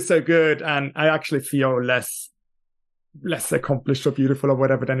picture is so good, and I actually feel less accomplished or beautiful or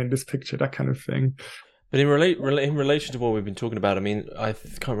whatever than in this picture, that kind of thing. But in relation to what we've been talking about, I mean, I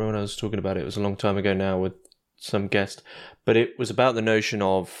can't remember when I was talking about it. It was a long time ago now with some guest, but it was about the notion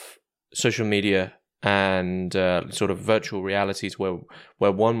of social media and sort of virtual realities where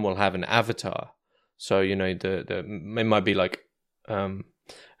one will have an avatar. So, you know, it might be like a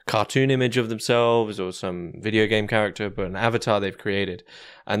cartoon image of themselves or some video game character, but an avatar they've created.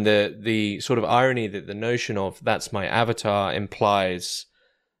 And the sort of irony that the notion of that's my avatar implies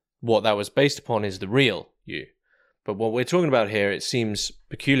what that was based upon is the real you. But what we're talking about here, it seems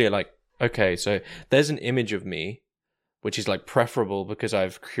peculiar, like, okay, so there's an image of me, which is like preferable because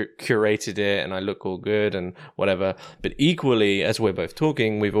I've curated it and I look all good and whatever. But equally, as we're both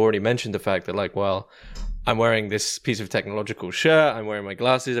talking, we've already mentioned the fact that, like, well, I'm wearing this piece of technological shirt, I'm wearing my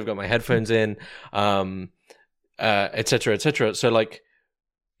glasses, I've got my headphones in, et cetera, et cetera. So, like,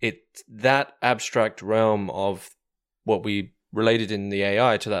 that abstract realm of what we related in the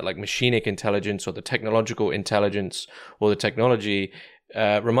AI to that, like, machinic intelligence or the technological intelligence or the technology,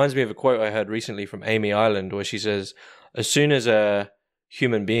 reminds me of a quote I heard recently from Amy Ireland, where she says, as soon as a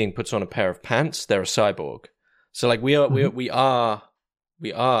human being puts on a pair of pants, they're a cyborg. So, like, we are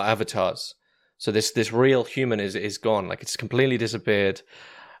avatars. So this real human is gone. Like, it's completely disappeared.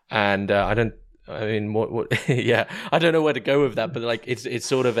 And I don't know where to go with that, but, like, it's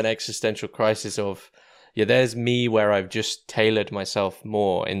sort of an existential crisis of, yeah, there's me where I've just tailored myself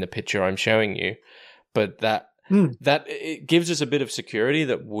more in the picture I'm showing you. But that it gives us a bit of security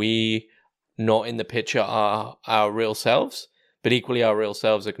that we, not in the picture, are our real selves, but equally our real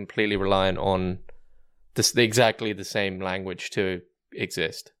selves are completely reliant on exactly the same language to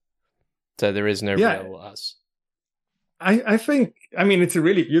exist. So there is no real us. I think, I mean, it's a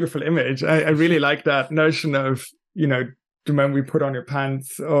really beautiful image. I really like that notion of, you know, the moment we put on your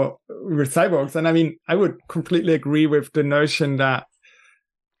pants, or we're cyborgs. And I mean, I would completely agree with the notion that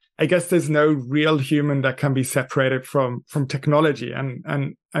I guess there's no real human that can be separated from technology.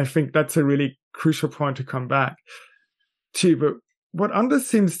 And I think that's a really crucial point to come back to. But what Anders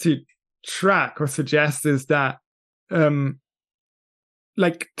seems to track or suggest is that,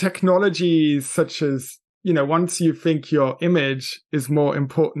 like, technologies such as, you know, once you think your image is more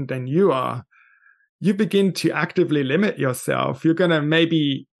important than you are, you begin to actively limit yourself. You're going to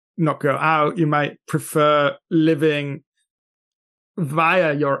maybe not go out. You might prefer living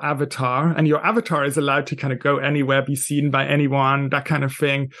via your avatar, and your avatar is allowed to kind of go anywhere, be seen by anyone, that kind of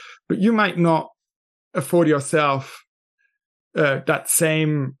thing. But you might not afford yourself that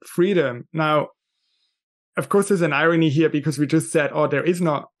same freedom. Now, of course, there's an irony here because we just said, oh, there is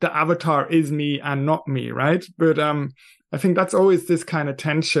not, the avatar is me and not me, right? But I think that's always this kind of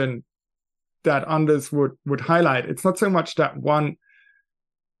tension that Anders would highlight. It's not so much that one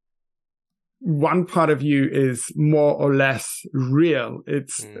part of you is more or less real.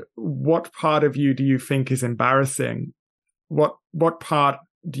 It's what part of you do you think is embarrassing? What part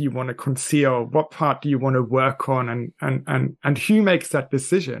do you want to conceal? What part do you want to work on? And who makes that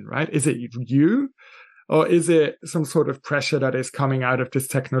decision, right? Is it you? Or is it some sort of pressure that is coming out of this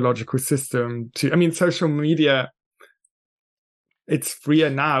technological system I mean, social media, it's freer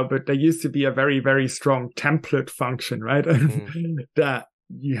now, but there used to be a very, very strong template function, right? That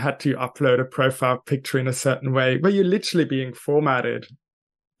you had to upload a profile picture in a certain way, where you're literally being formatted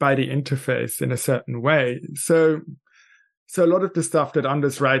by the interface in a certain way. So a lot of the stuff that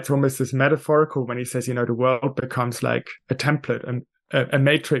Anders writes almost is metaphorical when he says, you know, the world becomes like a template and a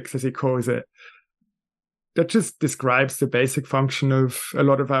matrix, as he calls it. That just describes the basic function of a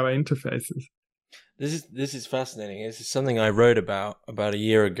lot of our interfaces. This is fascinating. This is something I wrote about a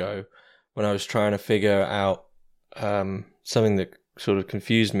year ago when I was trying to figure out something that sort of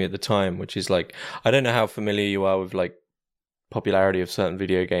confused me at the time, which is, like, I don't know how familiar you are with, like, popularity of certain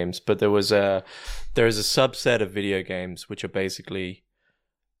video games, but there is a subset of video games which are basically,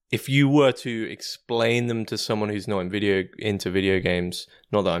 if you were to explain them to someone who's not into video games,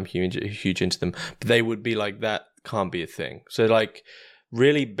 not that I'm huge into them, but they would be like, that can't be a thing. So, like,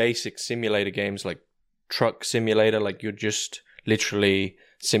 really basic simulator games like Truck Simulator, like you're just literally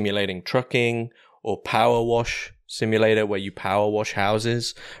simulating trucking, or Power Wash Simulator, where you power wash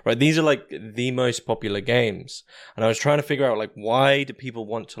houses, right? These are like the most popular games. And I was trying to figure out, like, why do people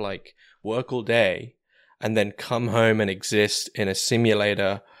want to like work all day and then come home and exist in a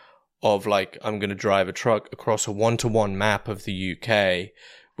simulator of like, I'm going to drive a truck across a 1-to-1 map of the UK,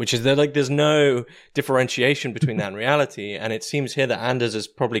 which is that like there's no differentiation between that and reality. And it seems here that Anders has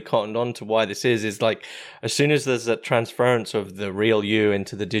probably cottoned on to why this is like, as soon as there's that transference of the real you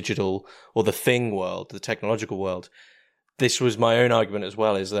into the digital or the thing world, the technological world, this was my own argument as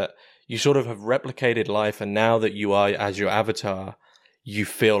well, is that you sort of have replicated life, and now that you are as your avatar, you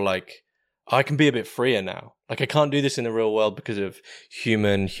feel like, I can be a bit freer now. Like, I can't do this in the real world because of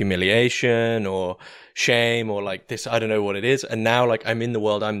human humiliation or shame or like this, I don't know what it is. And now, like, I'm in the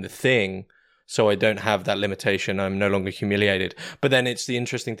world, I'm the thing, so I don't have that limitation. I'm no longer humiliated. But then it's the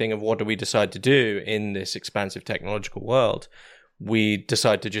interesting thing of what do we decide to do in this expansive technological world? We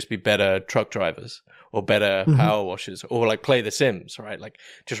decide to just be better truck drivers or better power washers, or like play The Sims, right? Like,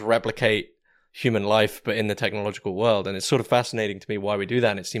 just replicate human life, but in the technological world. And it's sort of fascinating to me why we do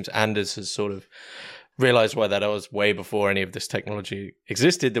that. And it seems Anders has sort of realized why that was way before any of this technology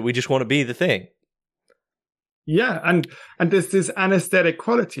existed, that we just want to be the thing. Yeah, and there's this anesthetic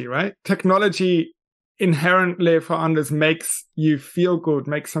quality, right? Technology inherently for Anders makes you feel good,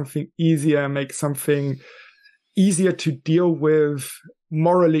 makes something easier, makes something easier to deal with,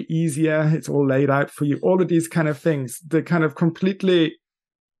 morally easier. It's all laid out for you. All of these kind of things, the kind of completely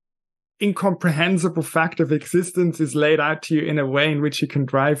incomprehensible fact of existence is laid out to you in a way in which you can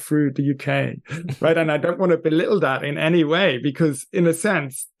drive through the UK, right? And I don't want to belittle that in any way, because in a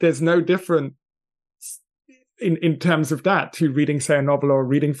sense, there's no difference in terms of that to reading, say, a novel or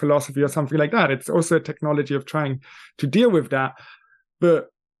reading philosophy or something like that. It's also a technology of trying to deal with that. But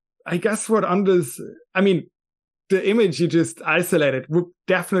I guess what Anders, I mean, the image you just isolated would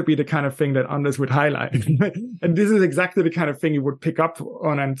definitely be the kind of thing that Anders would highlight. And this is exactly the kind of thing you would pick up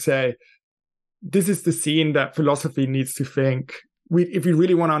on and say, this is the scene that philosophy needs to think. If we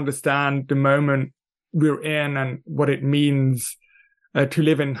really want to understand the moment we're in and what it means to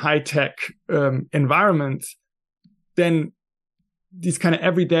live in high-tech environments, then these kind of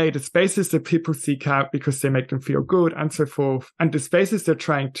everyday, the spaces that people seek out because they make them feel good and so forth, and the spaces they're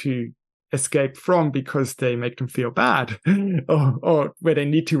trying to escape from because they make them feel bad, or where they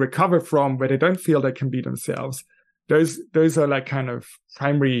need to recover from, where they don't feel they can be themselves. Those are like kind of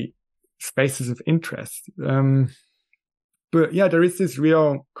primary spaces of interest. But yeah, there is this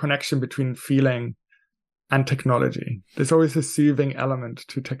real connection between feeling and technology. There's always a soothing element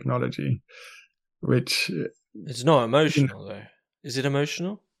to technology, which... It's not emotional, though. Is it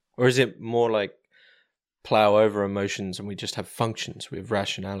emotional? Or is it more like plow over emotions and we just have functions with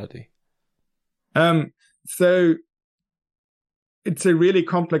rationality? So it's a really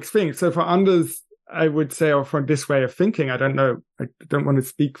complex thing. So for Anders, I would say, or from this way of thinking, I don't know, I don't want to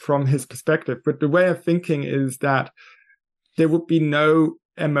speak from his perspective, but the way of thinking is that there would be no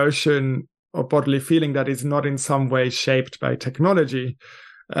emotion or bodily feeling that is not in some way shaped by technology.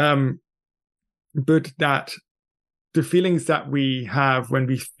 But that the feelings that we have when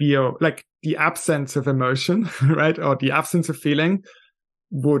we feel like the absence of emotion, right, or the absence of feeling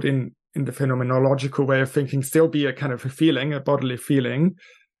would in the phenomenological way of thinking still be a kind of a feeling, a bodily feeling.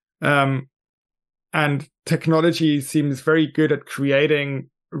 And technology seems very good at creating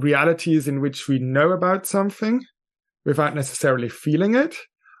realities in which we know about something without necessarily feeling it,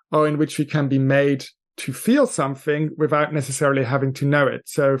 or in which we can be made to feel something without necessarily having to know it.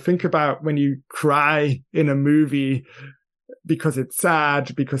 So think about when you cry in a movie because it's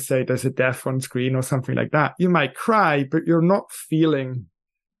sad, because say there's a death on screen or something like that. You might cry, but you're not feeling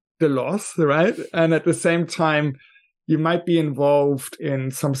the loss, right? And at the same time, you might be involved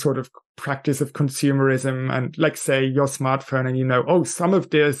in some sort of practice of consumerism, and like say your smartphone, and you know, oh, some of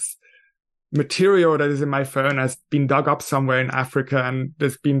this material that is in my phone has been dug up somewhere in Africa, and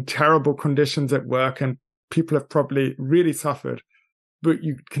there's been terrible conditions at work and people have probably really suffered, but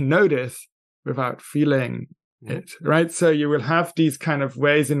you can know this without feeling it, right? So you will have these kind of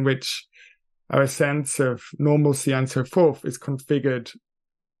ways in which our sense of normalcy and so forth is configured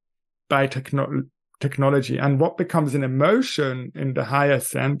by technology. And what becomes an emotion in the higher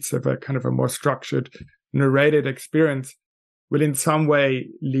sense of a kind of a more structured, narrated experience will in some way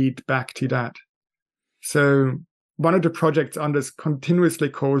lead back to that. So one of the projects Anders continuously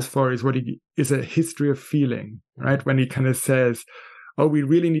calls for is what is a history of feeling, right? When he kind of says, oh, we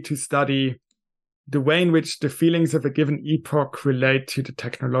really need to study the way in which the feelings of a given epoch relate to the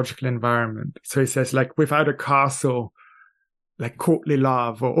technological environment. So he says, like, without a castle, like courtly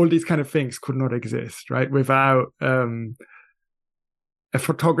love or all these kind of things could not exist, right? Without a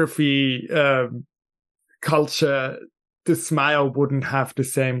photography culture, the smile wouldn't have the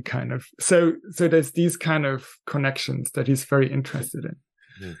same kind of. So there's these kind of connections that he's very interested in.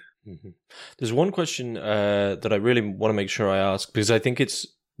 Mm-hmm. There's one question that I really want to make sure I ask, because I think it's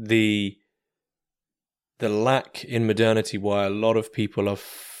the lack in modernity why a lot of people are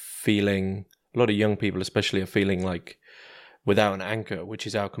feeling, a lot of young people especially, are feeling like without an anchor, which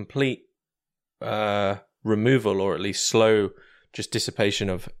is our complete removal, or at least slow just dissipation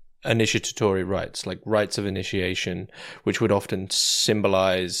of initiatory rites, like rites of initiation, which would often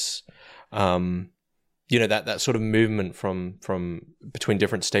symbolize that sort of movement from between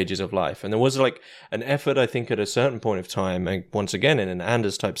different stages of life. And there was like an effort, I think, at a certain point of time, and once again in an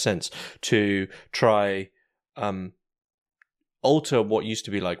Anders type sense, to try alter what used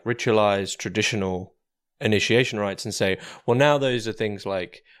to be like ritualized traditional initiation rites and say, well, now those are things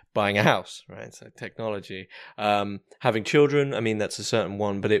like buying a house, right? So technology, having children. I mean, that's a certain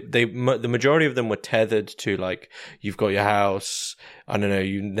one, but the majority of them were tethered to like, you've got your house, I don't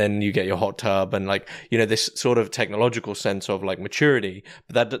know, then you get your hot tub, and like, this sort of technological sense of like maturity,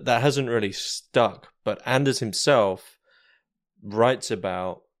 but that hasn't really stuck. But Anders himself writes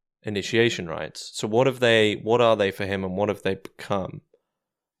about initiation rites. So what are they for him, and what have they become?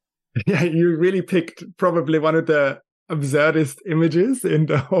 Yeah, you really picked probably one of the absurdist images in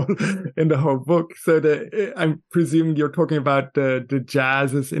the whole book. So I'm presuming you're talking about the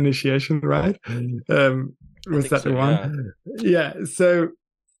jazz's initiation, right? Was that the one? Yeah. So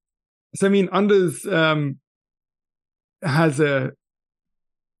I mean, Anders has a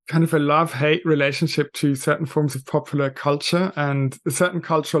kind of a love-hate relationship to certain forms of popular culture and a certain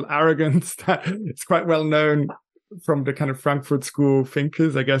cultural arrogance that is quite well known from the kind of Frankfurt School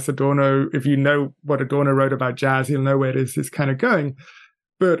thinkers. I guess Adorno, if you know what Adorno wrote about jazz, you'll know where this is kind of going.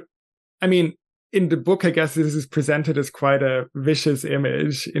 But I mean, in the book, I guess this is presented as quite a vicious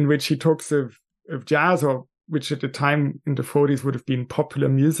image in which he talks of jazz, or which at the time in the 40s would have been popular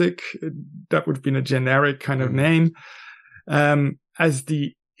music. That would have been a generic kind of name, as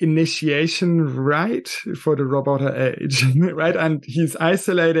the initiation rite for the roboter age, right? And he's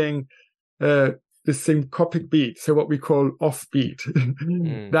isolating the syncopic beat, so what we call offbeat,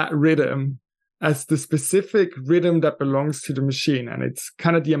 that rhythm as the specific rhythm that belongs to the machine. And it's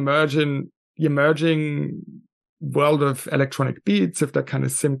kind of the emerging world of electronic beats, of that kind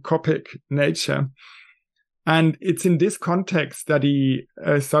of syncopic nature. And it's in this context that he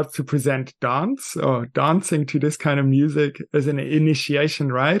starts to present dance, or dancing to this kind of music, as an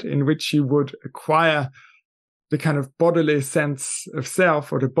initiation rite in which you would acquire the kind of bodily sense of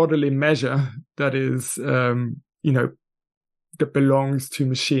self, or the bodily measure that is, that belongs to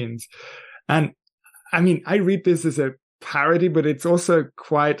machines. And I mean, I read this as a parody, but it's also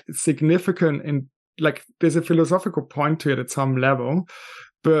quite significant in, like, there's a philosophical point to it at some level.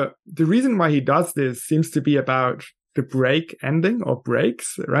 But the reason why he does this seems to be about the break ending, or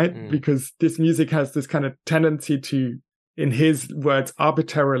breaks, right? Because this music has this kind of tendency to, in his words,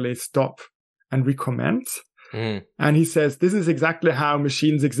 arbitrarily stop and recommence. And he says, this is exactly how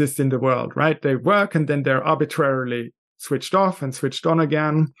machines exist in the world, right? They work and then they're arbitrarily switched off and switched on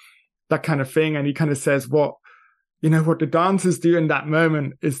again, that kind of thing. And he kind of says, what the dancers do in that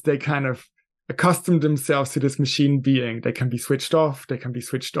moment is they kind of accustom themselves to this machine being. They can be switched off, they can be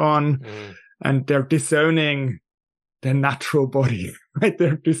switched on, and they're disowning their natural body, right?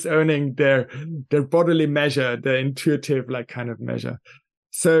 They're disowning their bodily measure, their intuitive, like, kind of measure.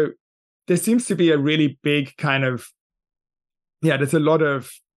 So there seems to be a really big kind of, there's a lot of,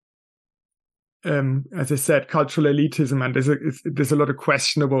 as I said, cultural elitism, and there's a lot of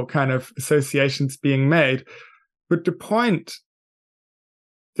questionable kind of associations being made. But the point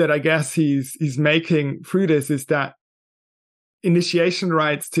that I guess he's making through this is that initiation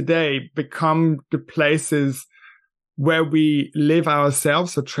rites today become the places where we live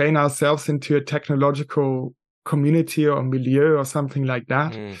ourselves, or train ourselves into a technological community or milieu or something like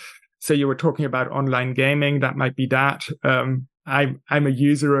that. So you were talking about online gaming, that might be that. I'm a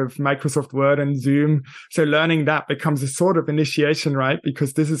user of Microsoft Word and Zoom. So learning that becomes a sort of initiation, right?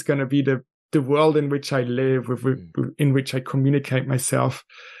 Because this is going to be the world in which I live, in which I communicate myself.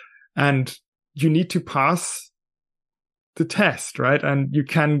 And you need to pass the test, right? And you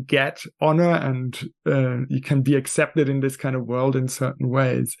can get honor, and you can be accepted in this kind of world in certain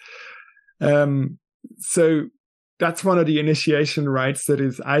ways. So that's one of the initiation rites that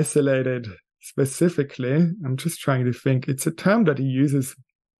is isolated specifically. I'm just trying to think. It's a term that he uses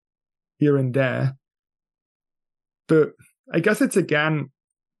here and there. But I guess it's, again,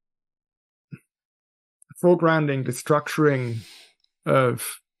 foregrounding the structuring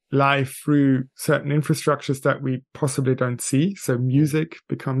of life through certain infrastructures that we possibly don't see. So music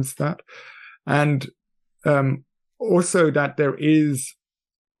becomes that. And Also that there is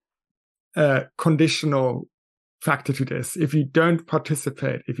a conditional factor to this. If you don't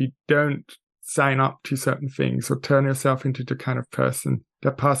participate, if you don't sign up to certain things or turn yourself into the kind of person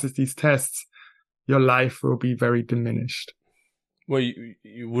that passes these tests, your life will be very diminished. Well,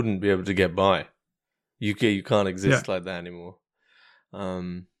 you wouldn't be able to get by. You can't exist like that anymore.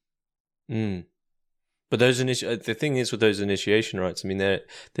 But the thing is with those initiation rites, I mean,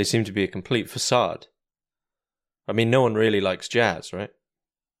 they seem to be a complete facade. I mean, no one really likes jazz, right?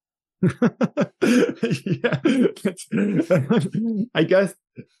 Yeah, I guess.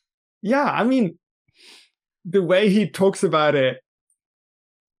 Yeah, I mean, the way he talks about it,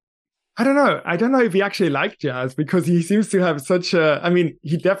 I don't know. I don't know if he actually liked jazz, because he seems to have such a, I mean,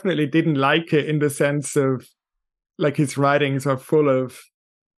 he definitely didn't like it in the sense of, like, his writings are full of,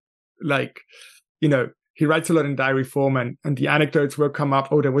 like, you know, he writes a lot in diary form, and the anecdotes will come up,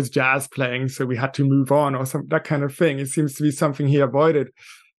 oh, there was jazz playing, so we had to move on, or some that kind of thing. It seems to be something he avoided.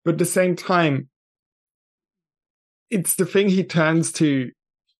 But at the same time, it's the thing he turns to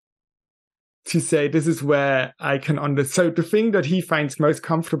say, this is where I can so the thing that he finds most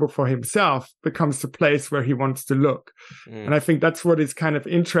comfortable for himself becomes the place where he wants to look. And I think that's what is kind of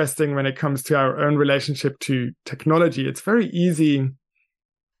interesting when it comes to our own relationship to technology. It's very easy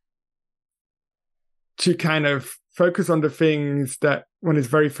to kind of focus on the things that one is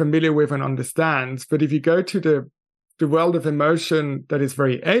very familiar with and understands. But if you go to the world of emotion that is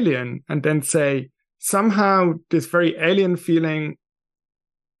very alien, and then say, somehow this very alien feeling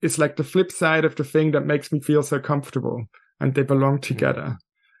is like the flip side of the thing that makes me feel so comfortable, and they belong together.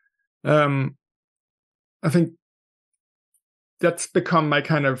 I think that's become my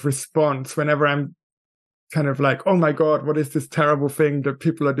kind of response whenever I'm kind of like, oh my God, what is this terrible thing that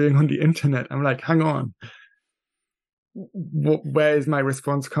people are doing on the internet? I'm like, hang on. Where is my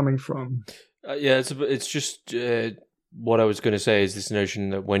response coming from? It's just what I was going to say is this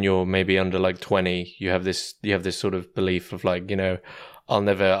notion that when you're maybe under like 20, you have this sort of belief of like, you know, I'll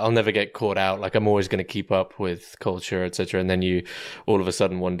never get caught out. Like, I'm always going to keep up with culture, etc. And then you, all of a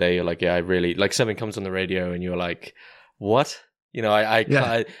sudden, one day you're like, yeah, I really, like, something comes on the radio, and you're like, what? You know,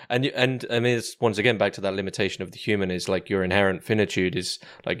 and I mean, it's once again back to that limitation of the human, is like your inherent finitude is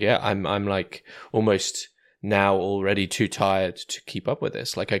like, yeah, I'm like almost now already too tired to keep up with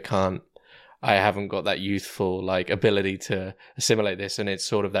this. Like, I haven't got that youthful like ability to assimilate this. And it's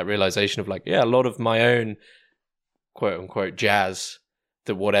sort of that realization of like, yeah, a lot of my own quote unquote jazz,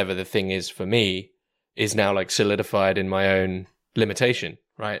 that whatever the thing is for me, is now like solidified in my own limitation,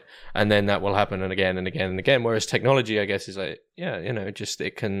 right? And then that will happen and again and again and again. Whereas technology, I guess, is like, yeah, you know, just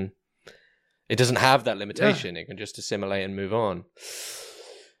it doesn't have that limitation. Yeah. It can just assimilate and move on.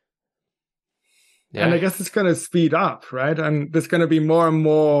 Yeah. And I guess it's going to speed up, right? And there's going to be more and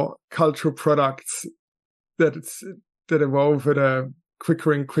more cultural products that evolve at a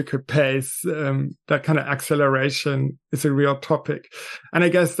quicker and quicker pace. That kind of acceleration is a real topic. And I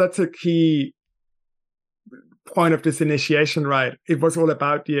guess that's a key point of this initiation, right? It was all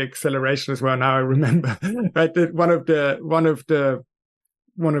about the acceleration as well. Now I remember, right? That one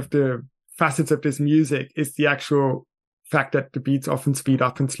of the facets of this music is the actual fact that the beats often speed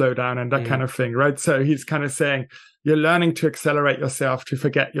up and slow down and that kind of thing, right? So he's kind of saying, you're learning to accelerate yourself, to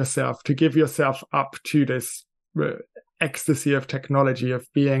forget yourself, to give yourself up to this ecstasy of technology, of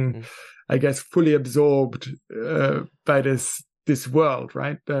being, I guess, fully absorbed by this world,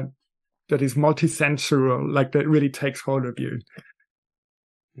 right? That is multisensual, like that really takes hold of you.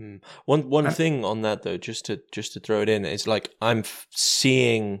 One thing on that though, just to throw it in, is like I'm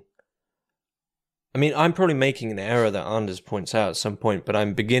seeing. I mean, I'm probably making an error that Anders points out at some point, but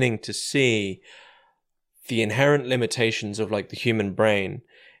I'm beginning to see the inherent limitations of like the human brain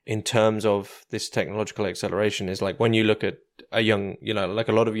in terms of this technological acceleration. Is like when you look at a young, you know, like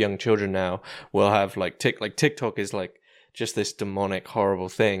a lot of young children now will have like TikTok is like just this demonic, horrible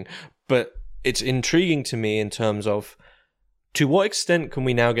thing. But it's intriguing to me in terms of, to what extent can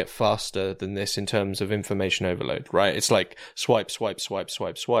we now get faster than this in terms of information overload, right? It's like swipe, swipe, swipe,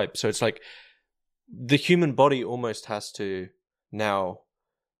 swipe, swipe. So it's like the human body almost has to now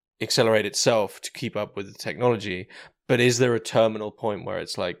accelerate itself to keep up with the technology. But is there a terminal point where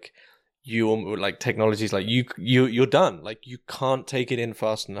it's like technology's like you're done, like you can't take it in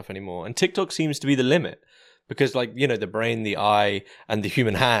fast enough anymore? And TikTok seems to be the limit, because like, you know, the brain, the eye, and the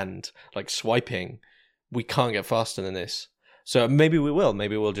human hand, like swiping, we can't get faster than this. So maybe we will.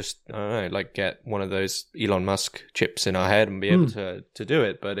 Maybe we'll just, I don't know, like get one of those Elon Musk chips in our head and be able to do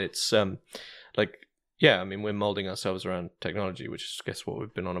it. But it's like, yeah, I mean, we're molding ourselves around technology, which is, I guess, what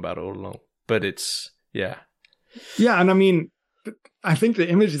we've been on about all along. But it's, yeah. Yeah, and I mean, I think the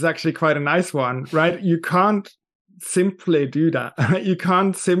image is actually quite a nice one, right? You can't simply do that. You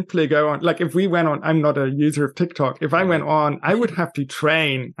can't simply go on. Like if we went on, I'm not a user of TikTok. If I went on, I would have to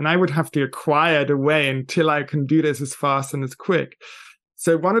train and I would have to acquire the way until I can do this as fast and as quick.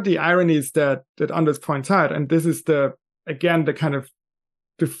 So one of the ironies that Anders points out, and this is the kind of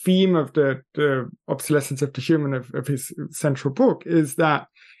the theme of the obsolescence of the human of his central book, is that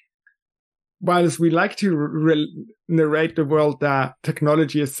whilst we like to narrate the world that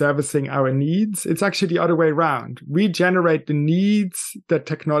technology is servicing our needs, it's actually the other way around. We generate the needs that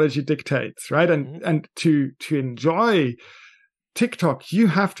technology dictates, right? And to enjoy TikTok, you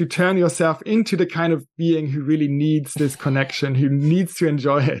have to turn yourself into the kind of being who really needs this connection, who needs to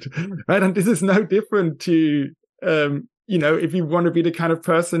enjoy it, right? And this is no different to, if you want to be the kind of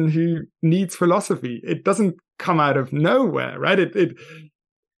person who needs philosophy, it doesn't come out of nowhere, right?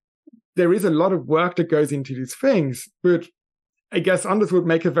 There is a lot of work that goes into these things, but I guess Anders would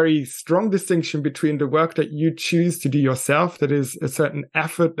make a very strong distinction between the work that you choose to do yourself, that is a certain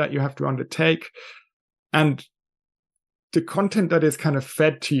effort that you have to undertake, and the content that is kind of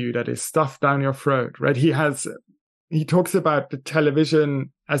fed to you, that is stuffed down your throat, right? He talks about the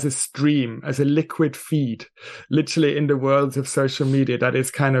television as a stream, as a liquid feed, literally in the worlds of social media, that is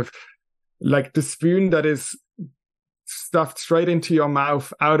kind of like the spoon that is stuffed straight into your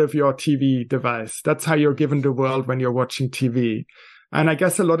mouth out of your TV device. That's how you're given the world when you're watching TV. And I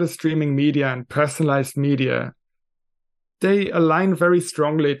guess a lot of streaming media and personalized media, they align very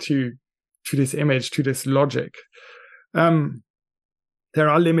strongly to this image, to this logic. There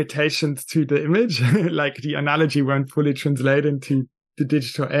are limitations to the image, like the analogy won't fully translate into the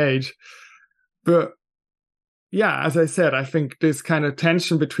digital age. But yeah, as I said, I think this kind of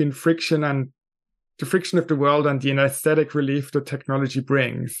tension between friction and the friction of the world and the aesthetic relief that technology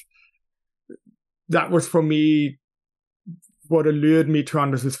brings, that was for me what allured me to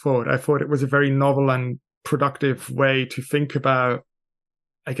Anders' thought. I thought it was a very novel and productive way to think about,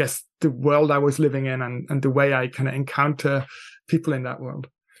 I guess, the world I was living in and the way I kind of encounter people in that world.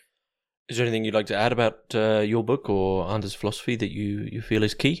 Is there anything you'd like to add about your book or Anders' philosophy that you feel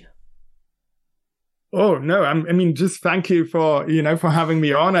is key? Oh, no. I mean, just thank you for having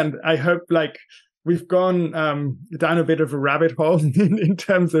me on. And I hope we've gone down a bit of a rabbit hole in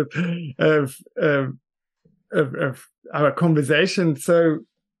terms of our conversation. So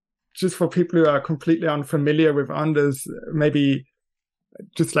just for people who are completely unfamiliar with Anders, maybe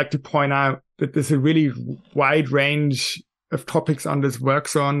just like to point out that there's a really wide range of topics Anders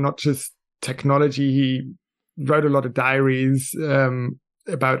works on, not just technology. He wrote a lot of diaries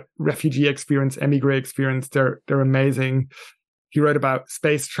about refugee experience, emigre experience. They're amazing. He wrote about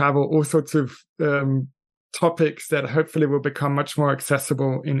space travel, all sorts of topics that hopefully will become much more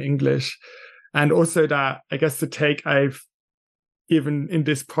accessible in English. And also that, I guess, the take I've even in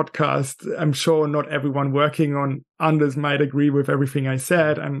this podcast, I'm sure not everyone working on Anders might agree with everything I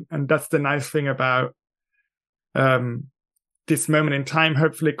said. And that's the nice thing about this moment in time.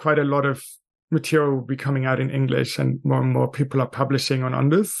 Hopefully quite a lot of material will be coming out in English and more people are publishing on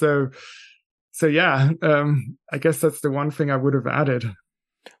Anders. So yeah, I guess that's the one thing I would have added.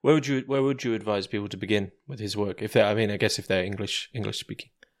 Where would you advise people to begin with his work? If they're English speaking.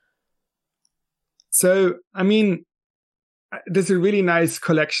 So, there's a really nice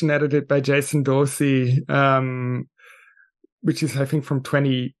collection edited by Jason Dorsey, which is, I think, from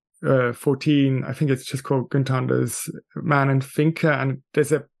 2014. I think it's just called Günther, Man and Thinker. And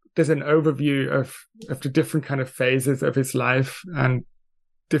there's an overview of the different kind of phases of his life and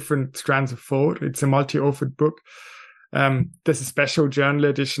different strands of thought. It's a multi-authored book. There's a special journal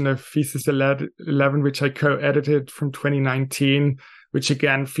edition of Thesis 11, which I co-edited from 2019, which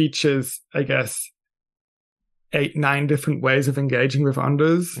again features, I guess, 8-9 different ways of engaging with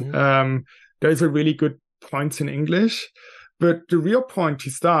Anders. Those are really good points in English. But the real point to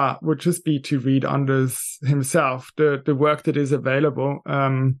start would just be to read Anders himself, the work that is available.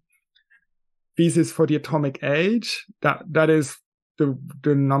 Thesis for the Atomic Age, that is the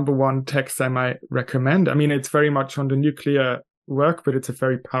number one text I might recommend. It's very much on the nuclear work, but it's a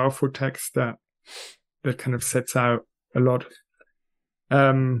very powerful text that kind of sets out a lot.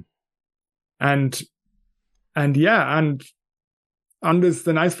 And Anders,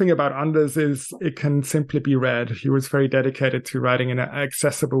 the nice thing about Anders is it can simply be read. He was very dedicated to writing in an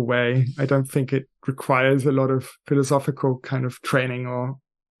accessible way. I don't think it requires a lot of philosophical kind of training or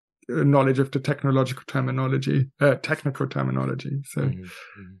knowledge of the technical terminology. So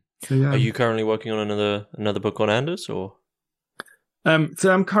yeah. Are you currently working on another book on Anders, or?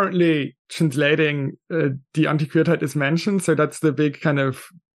 So I'm currently translating Die Antiquität des Menschen. So that's the big kind of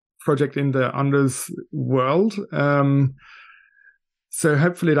project in the Anders world. So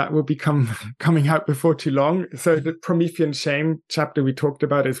hopefully that will be coming out before too long. So the Promethean Shame chapter we talked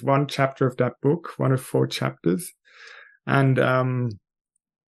about is one chapter of that book, one of 4 chapters. And that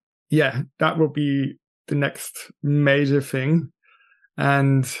will be the next major thing.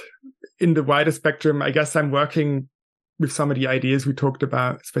 And in the wider spectrum, I guess I'm working with some of the ideas we talked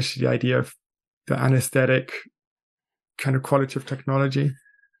about, especially the idea of the anesthetic kind of quality of technology.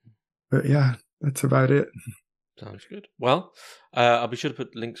 But yeah, that's about it. Sounds good. Well, I'll be sure to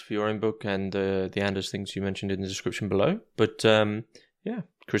put links for your own book and the Anders things you mentioned in the description below. But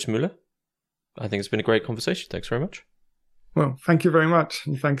Chris Müller, I think it's been a great conversation. Thanks very much. Well, thank you very much.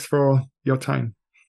 And thanks for your time.